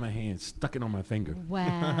off, grabbed my hand, stuck it on my finger.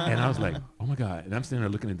 Wow. And I was like, "Oh my god!" And I'm standing there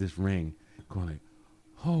looking at this ring, going like,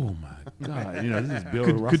 Oh my God! You know, this is Bill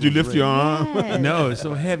Could Russell's you lift record. your arm? Yes. No, it's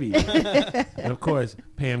so heavy. And of course,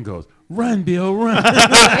 Pam goes, "Run, Bill, run!"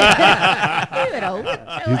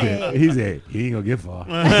 he said, "He ain't gonna get far."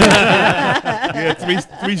 Yeah,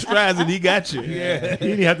 three strides and he got you. Yeah. He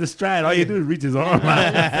didn't have to stride. All you do is reach his arm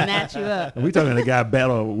out. Snatch you up. And we talking a guy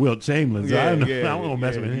battle Wilt Chamberlain. So I don't know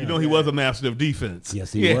mess with him. You know he was a master of defense.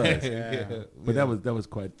 Yes, he was. Yeah. But that was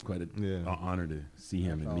quite an honor to see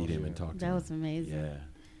him and meet him and talk to him. That was amazing. Yeah.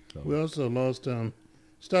 So, We also lost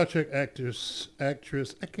Star Trek actress. I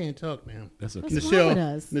can't talk, man. That's okay. What's wrong with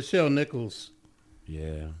us? Nichelle Nichols.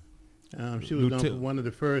 Yeah. She was one of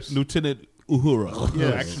the first. Lieutenant Uhura.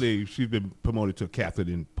 Yes. Actually, she's been promoted to a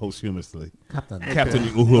captain posthumously. Captain. Captain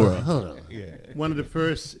Uhura. Yeah. One of the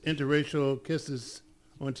first interracial kisses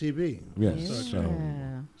on TV. Yes. Yeah.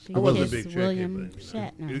 So She I wasn't a kissed big William Trekkie,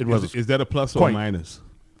 but, Shatner. It was Is that a plus or quite- minus?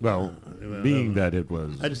 well, being that it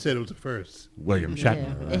was I just said it was the first. William Yeah,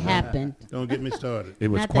 Shatner, it happened. Don't get me started. it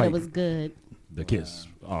was Not that quite it was good. the kiss.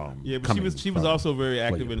 Yeah, but coming she was from also very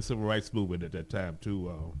active William. in the civil rights movement at that time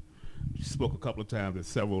too. She spoke a couple of times at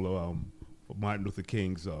several Martin Luther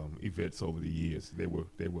King's events over the years. They were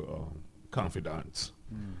confidants.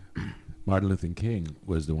 Martin Luther King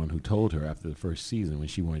was the one who told her after the first season when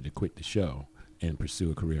she wanted to quit the show and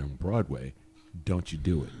pursue a career on Broadway, "Don't you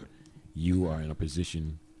do it. You are in a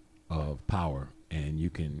position of power and you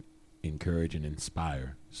can encourage and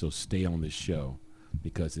inspire. So stay on this show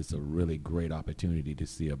because it's a really great opportunity to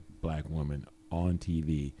see a black woman on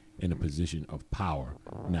TV in a position of power,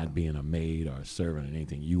 not being a maid or a servant or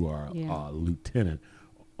anything. You are a lieutenant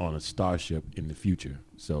on a starship in the future.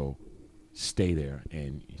 So stay there."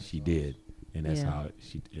 And she did. And that's how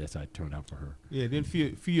it turned out for her. Yeah, then a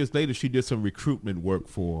few years later, she did some recruitment work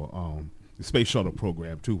for the Space Shuttle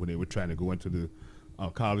program, too, when they were trying to go into the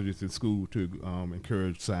colleges and school to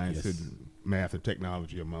encourage science and math and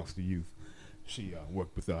technology amongst the youth. She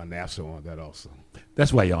worked with NASA on that also.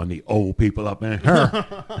 That's why y'all need old people up in her.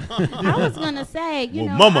 I was going to say,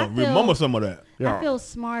 remember some of that. I feel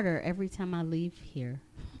smarter every time I leave here.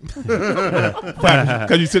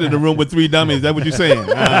 Because you sit in the room with three dummies. Is that what you're saying?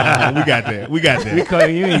 We got that. We call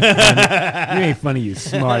you ain't funny, you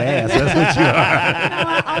smart ass. That's what you are.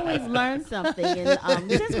 I always learn something.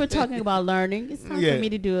 And since we're talking about learning, it's time for me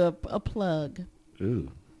to do a plug. Ooh.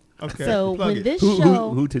 Okay. So plug when it. this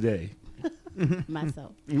show... Who today?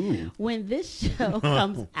 Myself. Ooh. When this show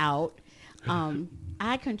comes out,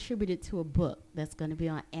 I contributed to a book that's going to be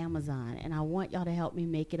on Amazon, and I want y'all to help me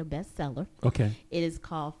make it a bestseller. Okay. It is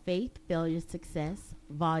called Faith, Failure, Success,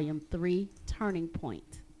 Volume 3, Turning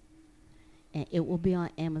Point. And it will be on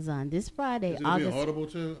Amazon this Friday, Is it August. be Audible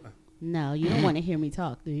too? No, you don't want to hear me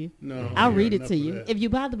talk, do you? No. I'll read it enough to of you. that. If you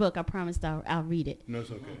buy the book, I promise I'll read it. No, it's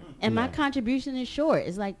okay. And my contribution is short.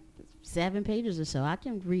 It's like 7 pages or so. I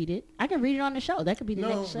can read it. I can read it on the show. That could be the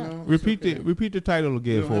next show. Repeat the title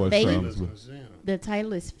again for us. Faith. The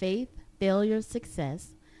title is Faith, Failure,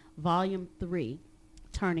 Success, Volume 3,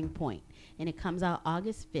 Turning Point. And it comes out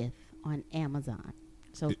August 5th on Amazon.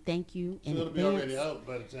 So thank you in So it'll be advance. already out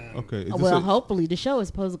by the time. Okay. Well, hopefully the show is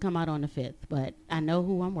supposed to come out on the 5th, but I know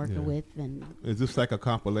who I'm working with. And is this like a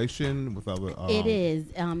compilation with other? it is.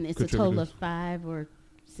 It's a total of contributors? 5 or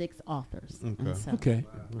 6 authors. Okay. And so Okay.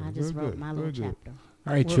 I just Very wrote good. my little Very good. chapter.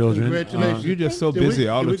 All right, Well, children. congratulations. You're just so Did we- busy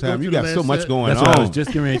all did the we go time. You through got the so last much set? going That's on. what I was just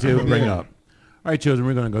getting ready to bring up. All right, children,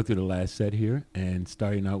 we're going to go through the last set here and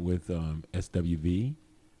starting out with SWV,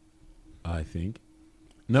 I think.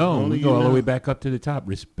 No, Only we go you all the know. way back up to the top.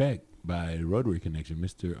 Respect by Rotary Connection.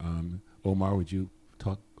 Mr. Omar, would you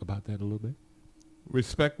talk about that a little bit?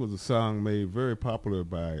 Respect was a song made very popular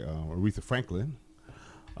by Aretha Franklin.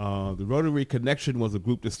 The Rotary Connection was a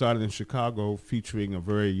group that started in Chicago featuring a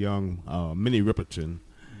very young Minnie Riperton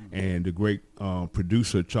and the great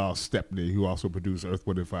producer Charles Stepney, who also produced Earth,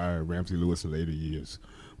 Wind & Fire and Ramsey Lewis in later years.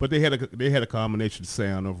 But they had a combination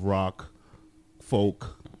sound of rock,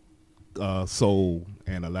 folk, soul,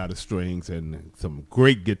 and a lot of strings and some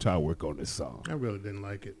great guitar work on this song. I really didn't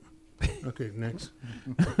like it. Okay, next.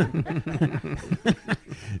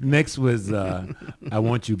 Next was I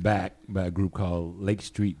Want You Back by a group called Lake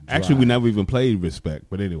Street Drive. Actually, we never even played Respect,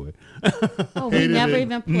 but anyway. Oh, we never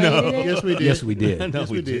even played it? Yes, we did. Yes, we did. Yes,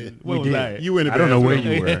 we did. What We was did. I? You were in the I don't know where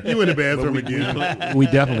bathroom. you were. You were in the bathroom But again. we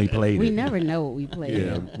definitely played We it. never know what we played.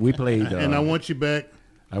 Yeah, we played. And I Want You Back.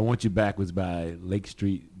 I Want You Back was by Lake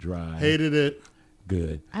Street Drive. Hated it.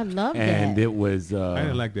 Good. I love And that. it was. I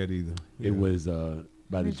didn't like that either. It was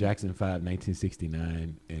by the Jackson 5,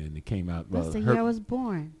 1969, and it came out. That's the year I was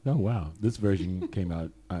born. Oh wow! This version came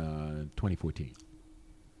out 2014.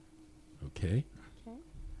 Okay.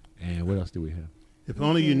 And what else do we have? If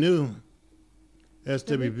only you knew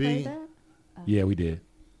Did we play SWV. that? Yeah, we did.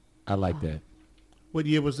 I like that. What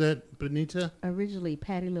year was that, Benita? Originally,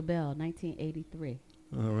 Patti LaBelle, 1983.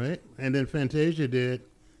 All right. And then Fantasia did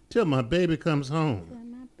Till My Baby Comes Home.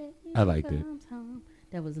 When my baby I liked it. comes home.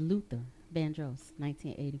 That was Luther Vandross,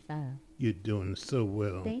 1985. You're doing so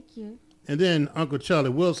well. Thank you. And then Uncle Charlie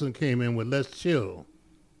Wilson came in with Let's Chill.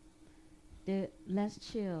 Let's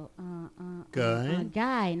Chill. Guy.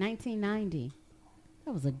 Guy, 1990.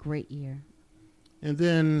 That was a great year. And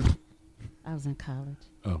then I was in college.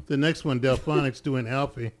 the next one, Delphonics doing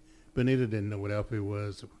Alfie. Benita didn't know what Alfie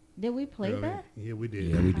was. Did we play early. that? Yeah, we did.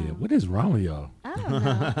 Yeah, we did. What is wrong with y'all? I don't know.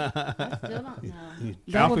 I still don't know.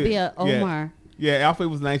 That would be a Omar. Yeah, Alfie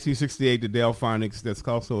was 1968, the Delphonics. That's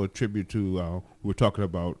also a tribute to, we're talking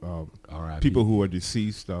about people who are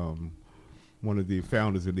deceased. One of the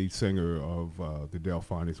founders and lead singer of the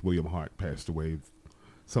Delphonics, William Hart, passed away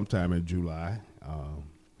sometime in July.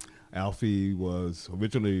 Alfie was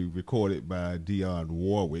originally recorded by Dionne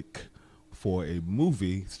Warwick for a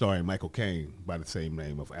movie starring Michael Caine by the same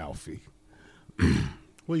name of Alfie.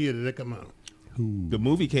 What year did that come out? The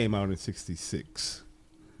movie came out in 66.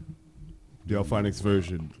 Delphonics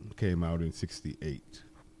version came out in 68.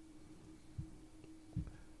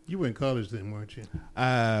 You were in college then, weren't you?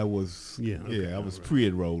 I was, okay, I was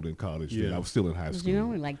pre-enrolled in college then. Yeah. I was still in high school. You're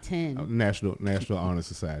only like 10. National Honor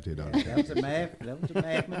Society. That was a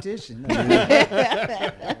mathematician.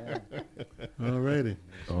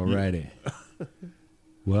 Alrighty.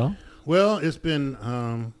 Well, it's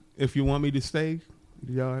been. If you want me to stay,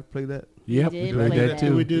 do y'all play that? Yep, did we played play that too.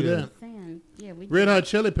 Did we do Yeah. that? Yeah, we Red did. Hot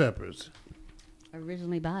Chili Peppers.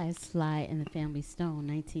 Originally by Sly and the Family Stone,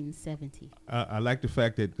 1970. I like the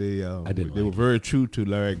fact that they didn't they like were very true to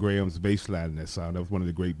Larry Graham's bass line in that song. That was one of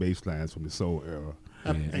the great bass lines from the soul era.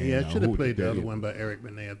 I should have played the other one. one by Eric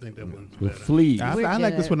Benet. I think that one's With better. Flea. I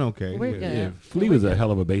like this one okay. We're yeah. good. Yeah, Flea was a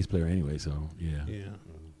hell of a bass player anyway, so yeah. Yeah.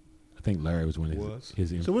 I think Larry was one of Was. his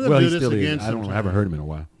So we're gonna do he this still again is. I haven't sometime. heard him in a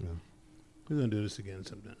while. We're going to do this again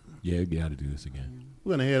sometime. Yeah, we got to do this again.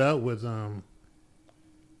 We're going to head out with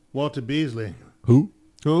Walter Beasley. Who?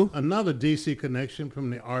 Another DC connection from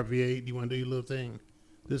the RVA. Do you want to do your little thing?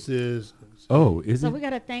 This is... Oh, is So it? we got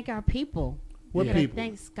to thank our people. What we gotta people?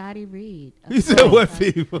 thank Scotty Reed. He said, "What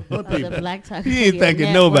people?" What Of people? the Black Talk He ain't Radio thanking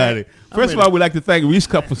Network. nobody. First of all, we'd like to thank Reese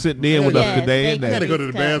Cup for sitting in with us Yes, today. thank And you, I got to go to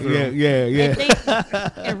the Reese Cup.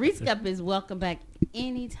 bathroom. yeah. And Reese Cup is welcome back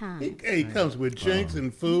anytime. He comes with drinks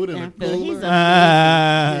and food and a And food. He's cooler.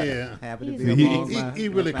 amazing. Yeah. Happy to He's be he- among my He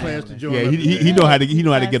really my plans to family. join Yeah, up he today. know how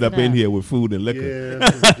to get up Bless in it here up. with food and liquor.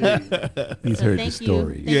 Yes, indeed. He's So heard thank the you.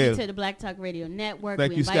 story. Thank Yeah. you to the Black Talk Radio Network.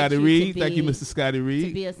 Thank We you, invite Scotty to Reed. Thank you, be- Mr. Scotty Reed.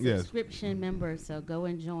 To be a Yes. subscription member, so go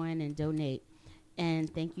and join and donate. And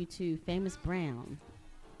thank you to Famous Brown,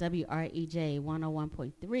 WREJ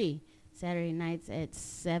 101.3, Saturday nights at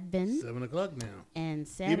 7. 7 o'clock now. And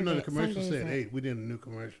Saturday, Even though the commercial Sundays said at- 8, we did a new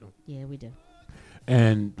commercial. Yeah, we do.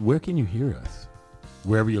 And where can you hear us?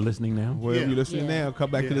 Wherever you're listening now? Wherever Yeah. you're listening Yeah. now,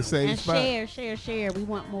 come back to the same And spot. share. We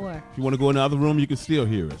want more. If you want to go in the other room, you can still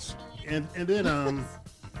hear us. And then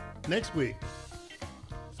next week,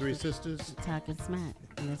 Three Sisters. Talking smack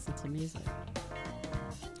and listen to music.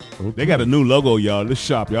 They got a new logo, y'all. This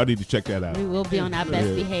shop, y'all need to check that out. We will be on our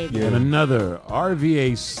best behavior. And another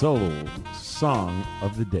RVA Soul Song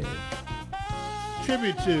of the Day.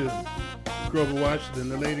 Tribute to Grover Washington,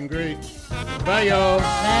 the late and great. Bye, y'all.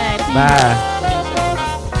 Bye.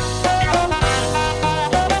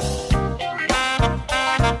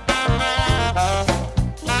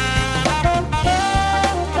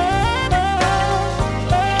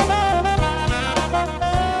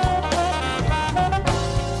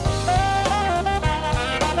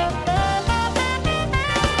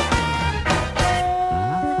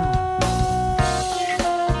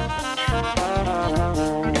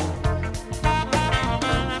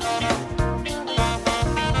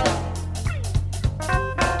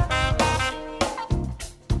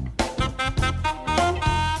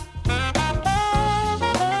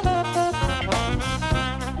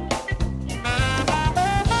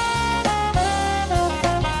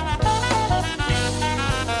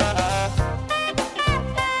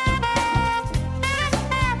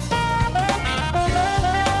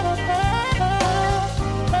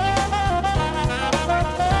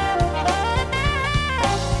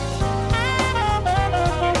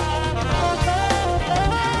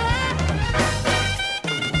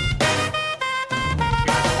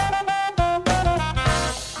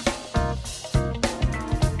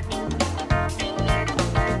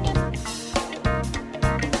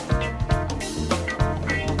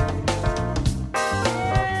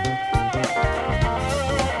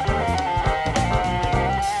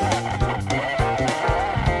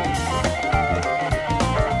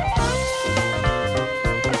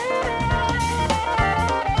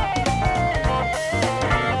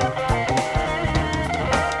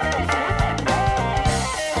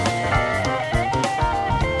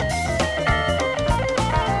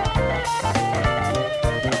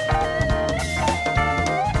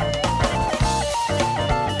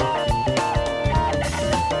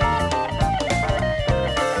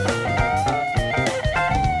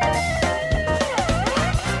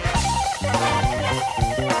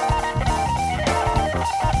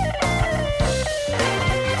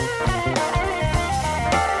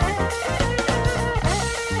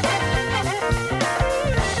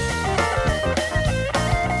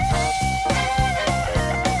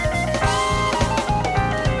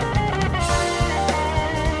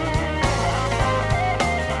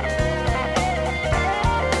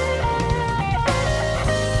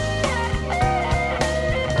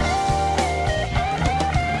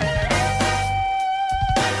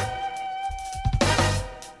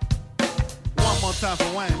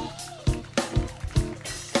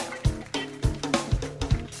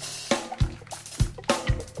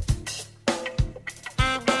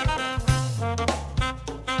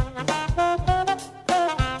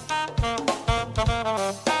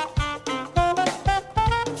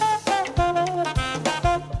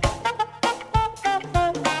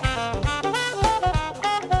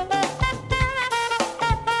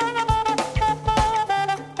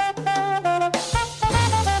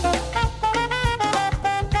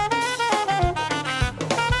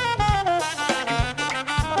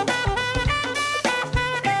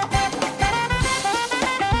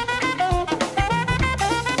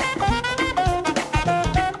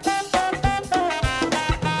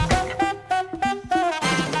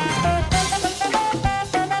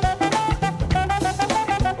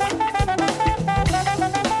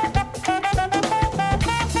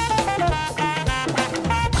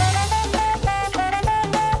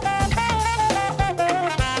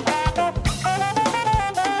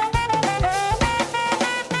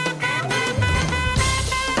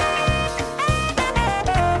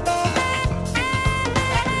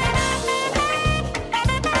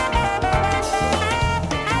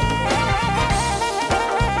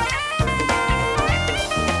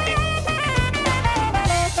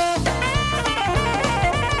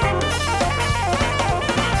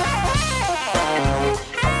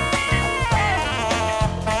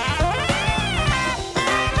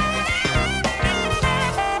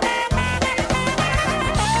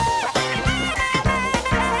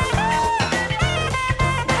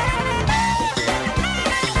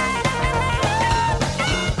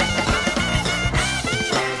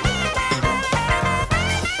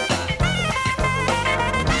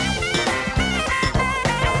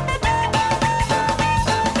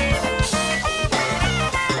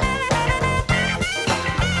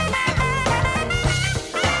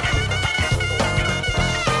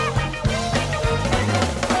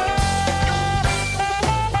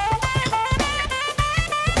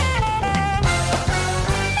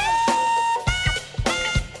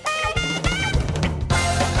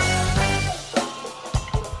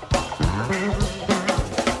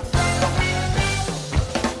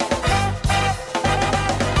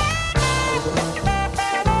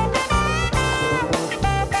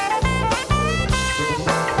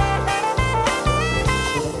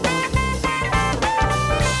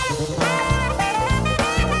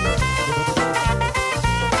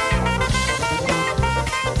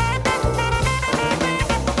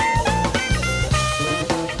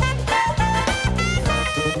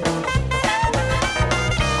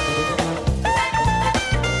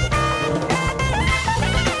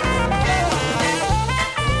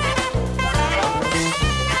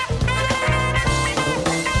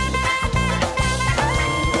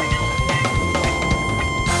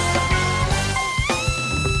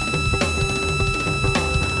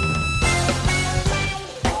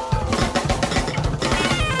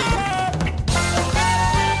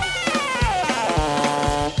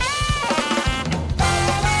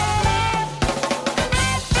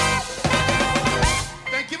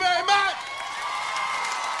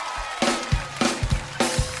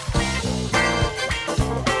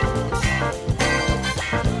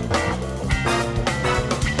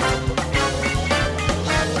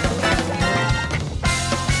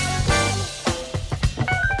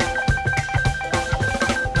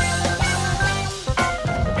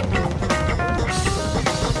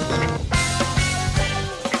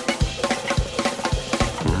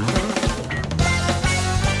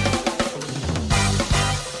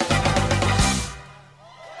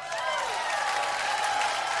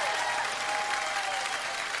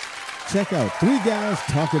 check out Three Guys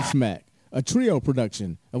Talking Smack, a trio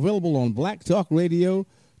production available on Black Talk Radio,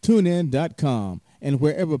 TuneIn.com, and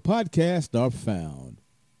wherever podcasts are found.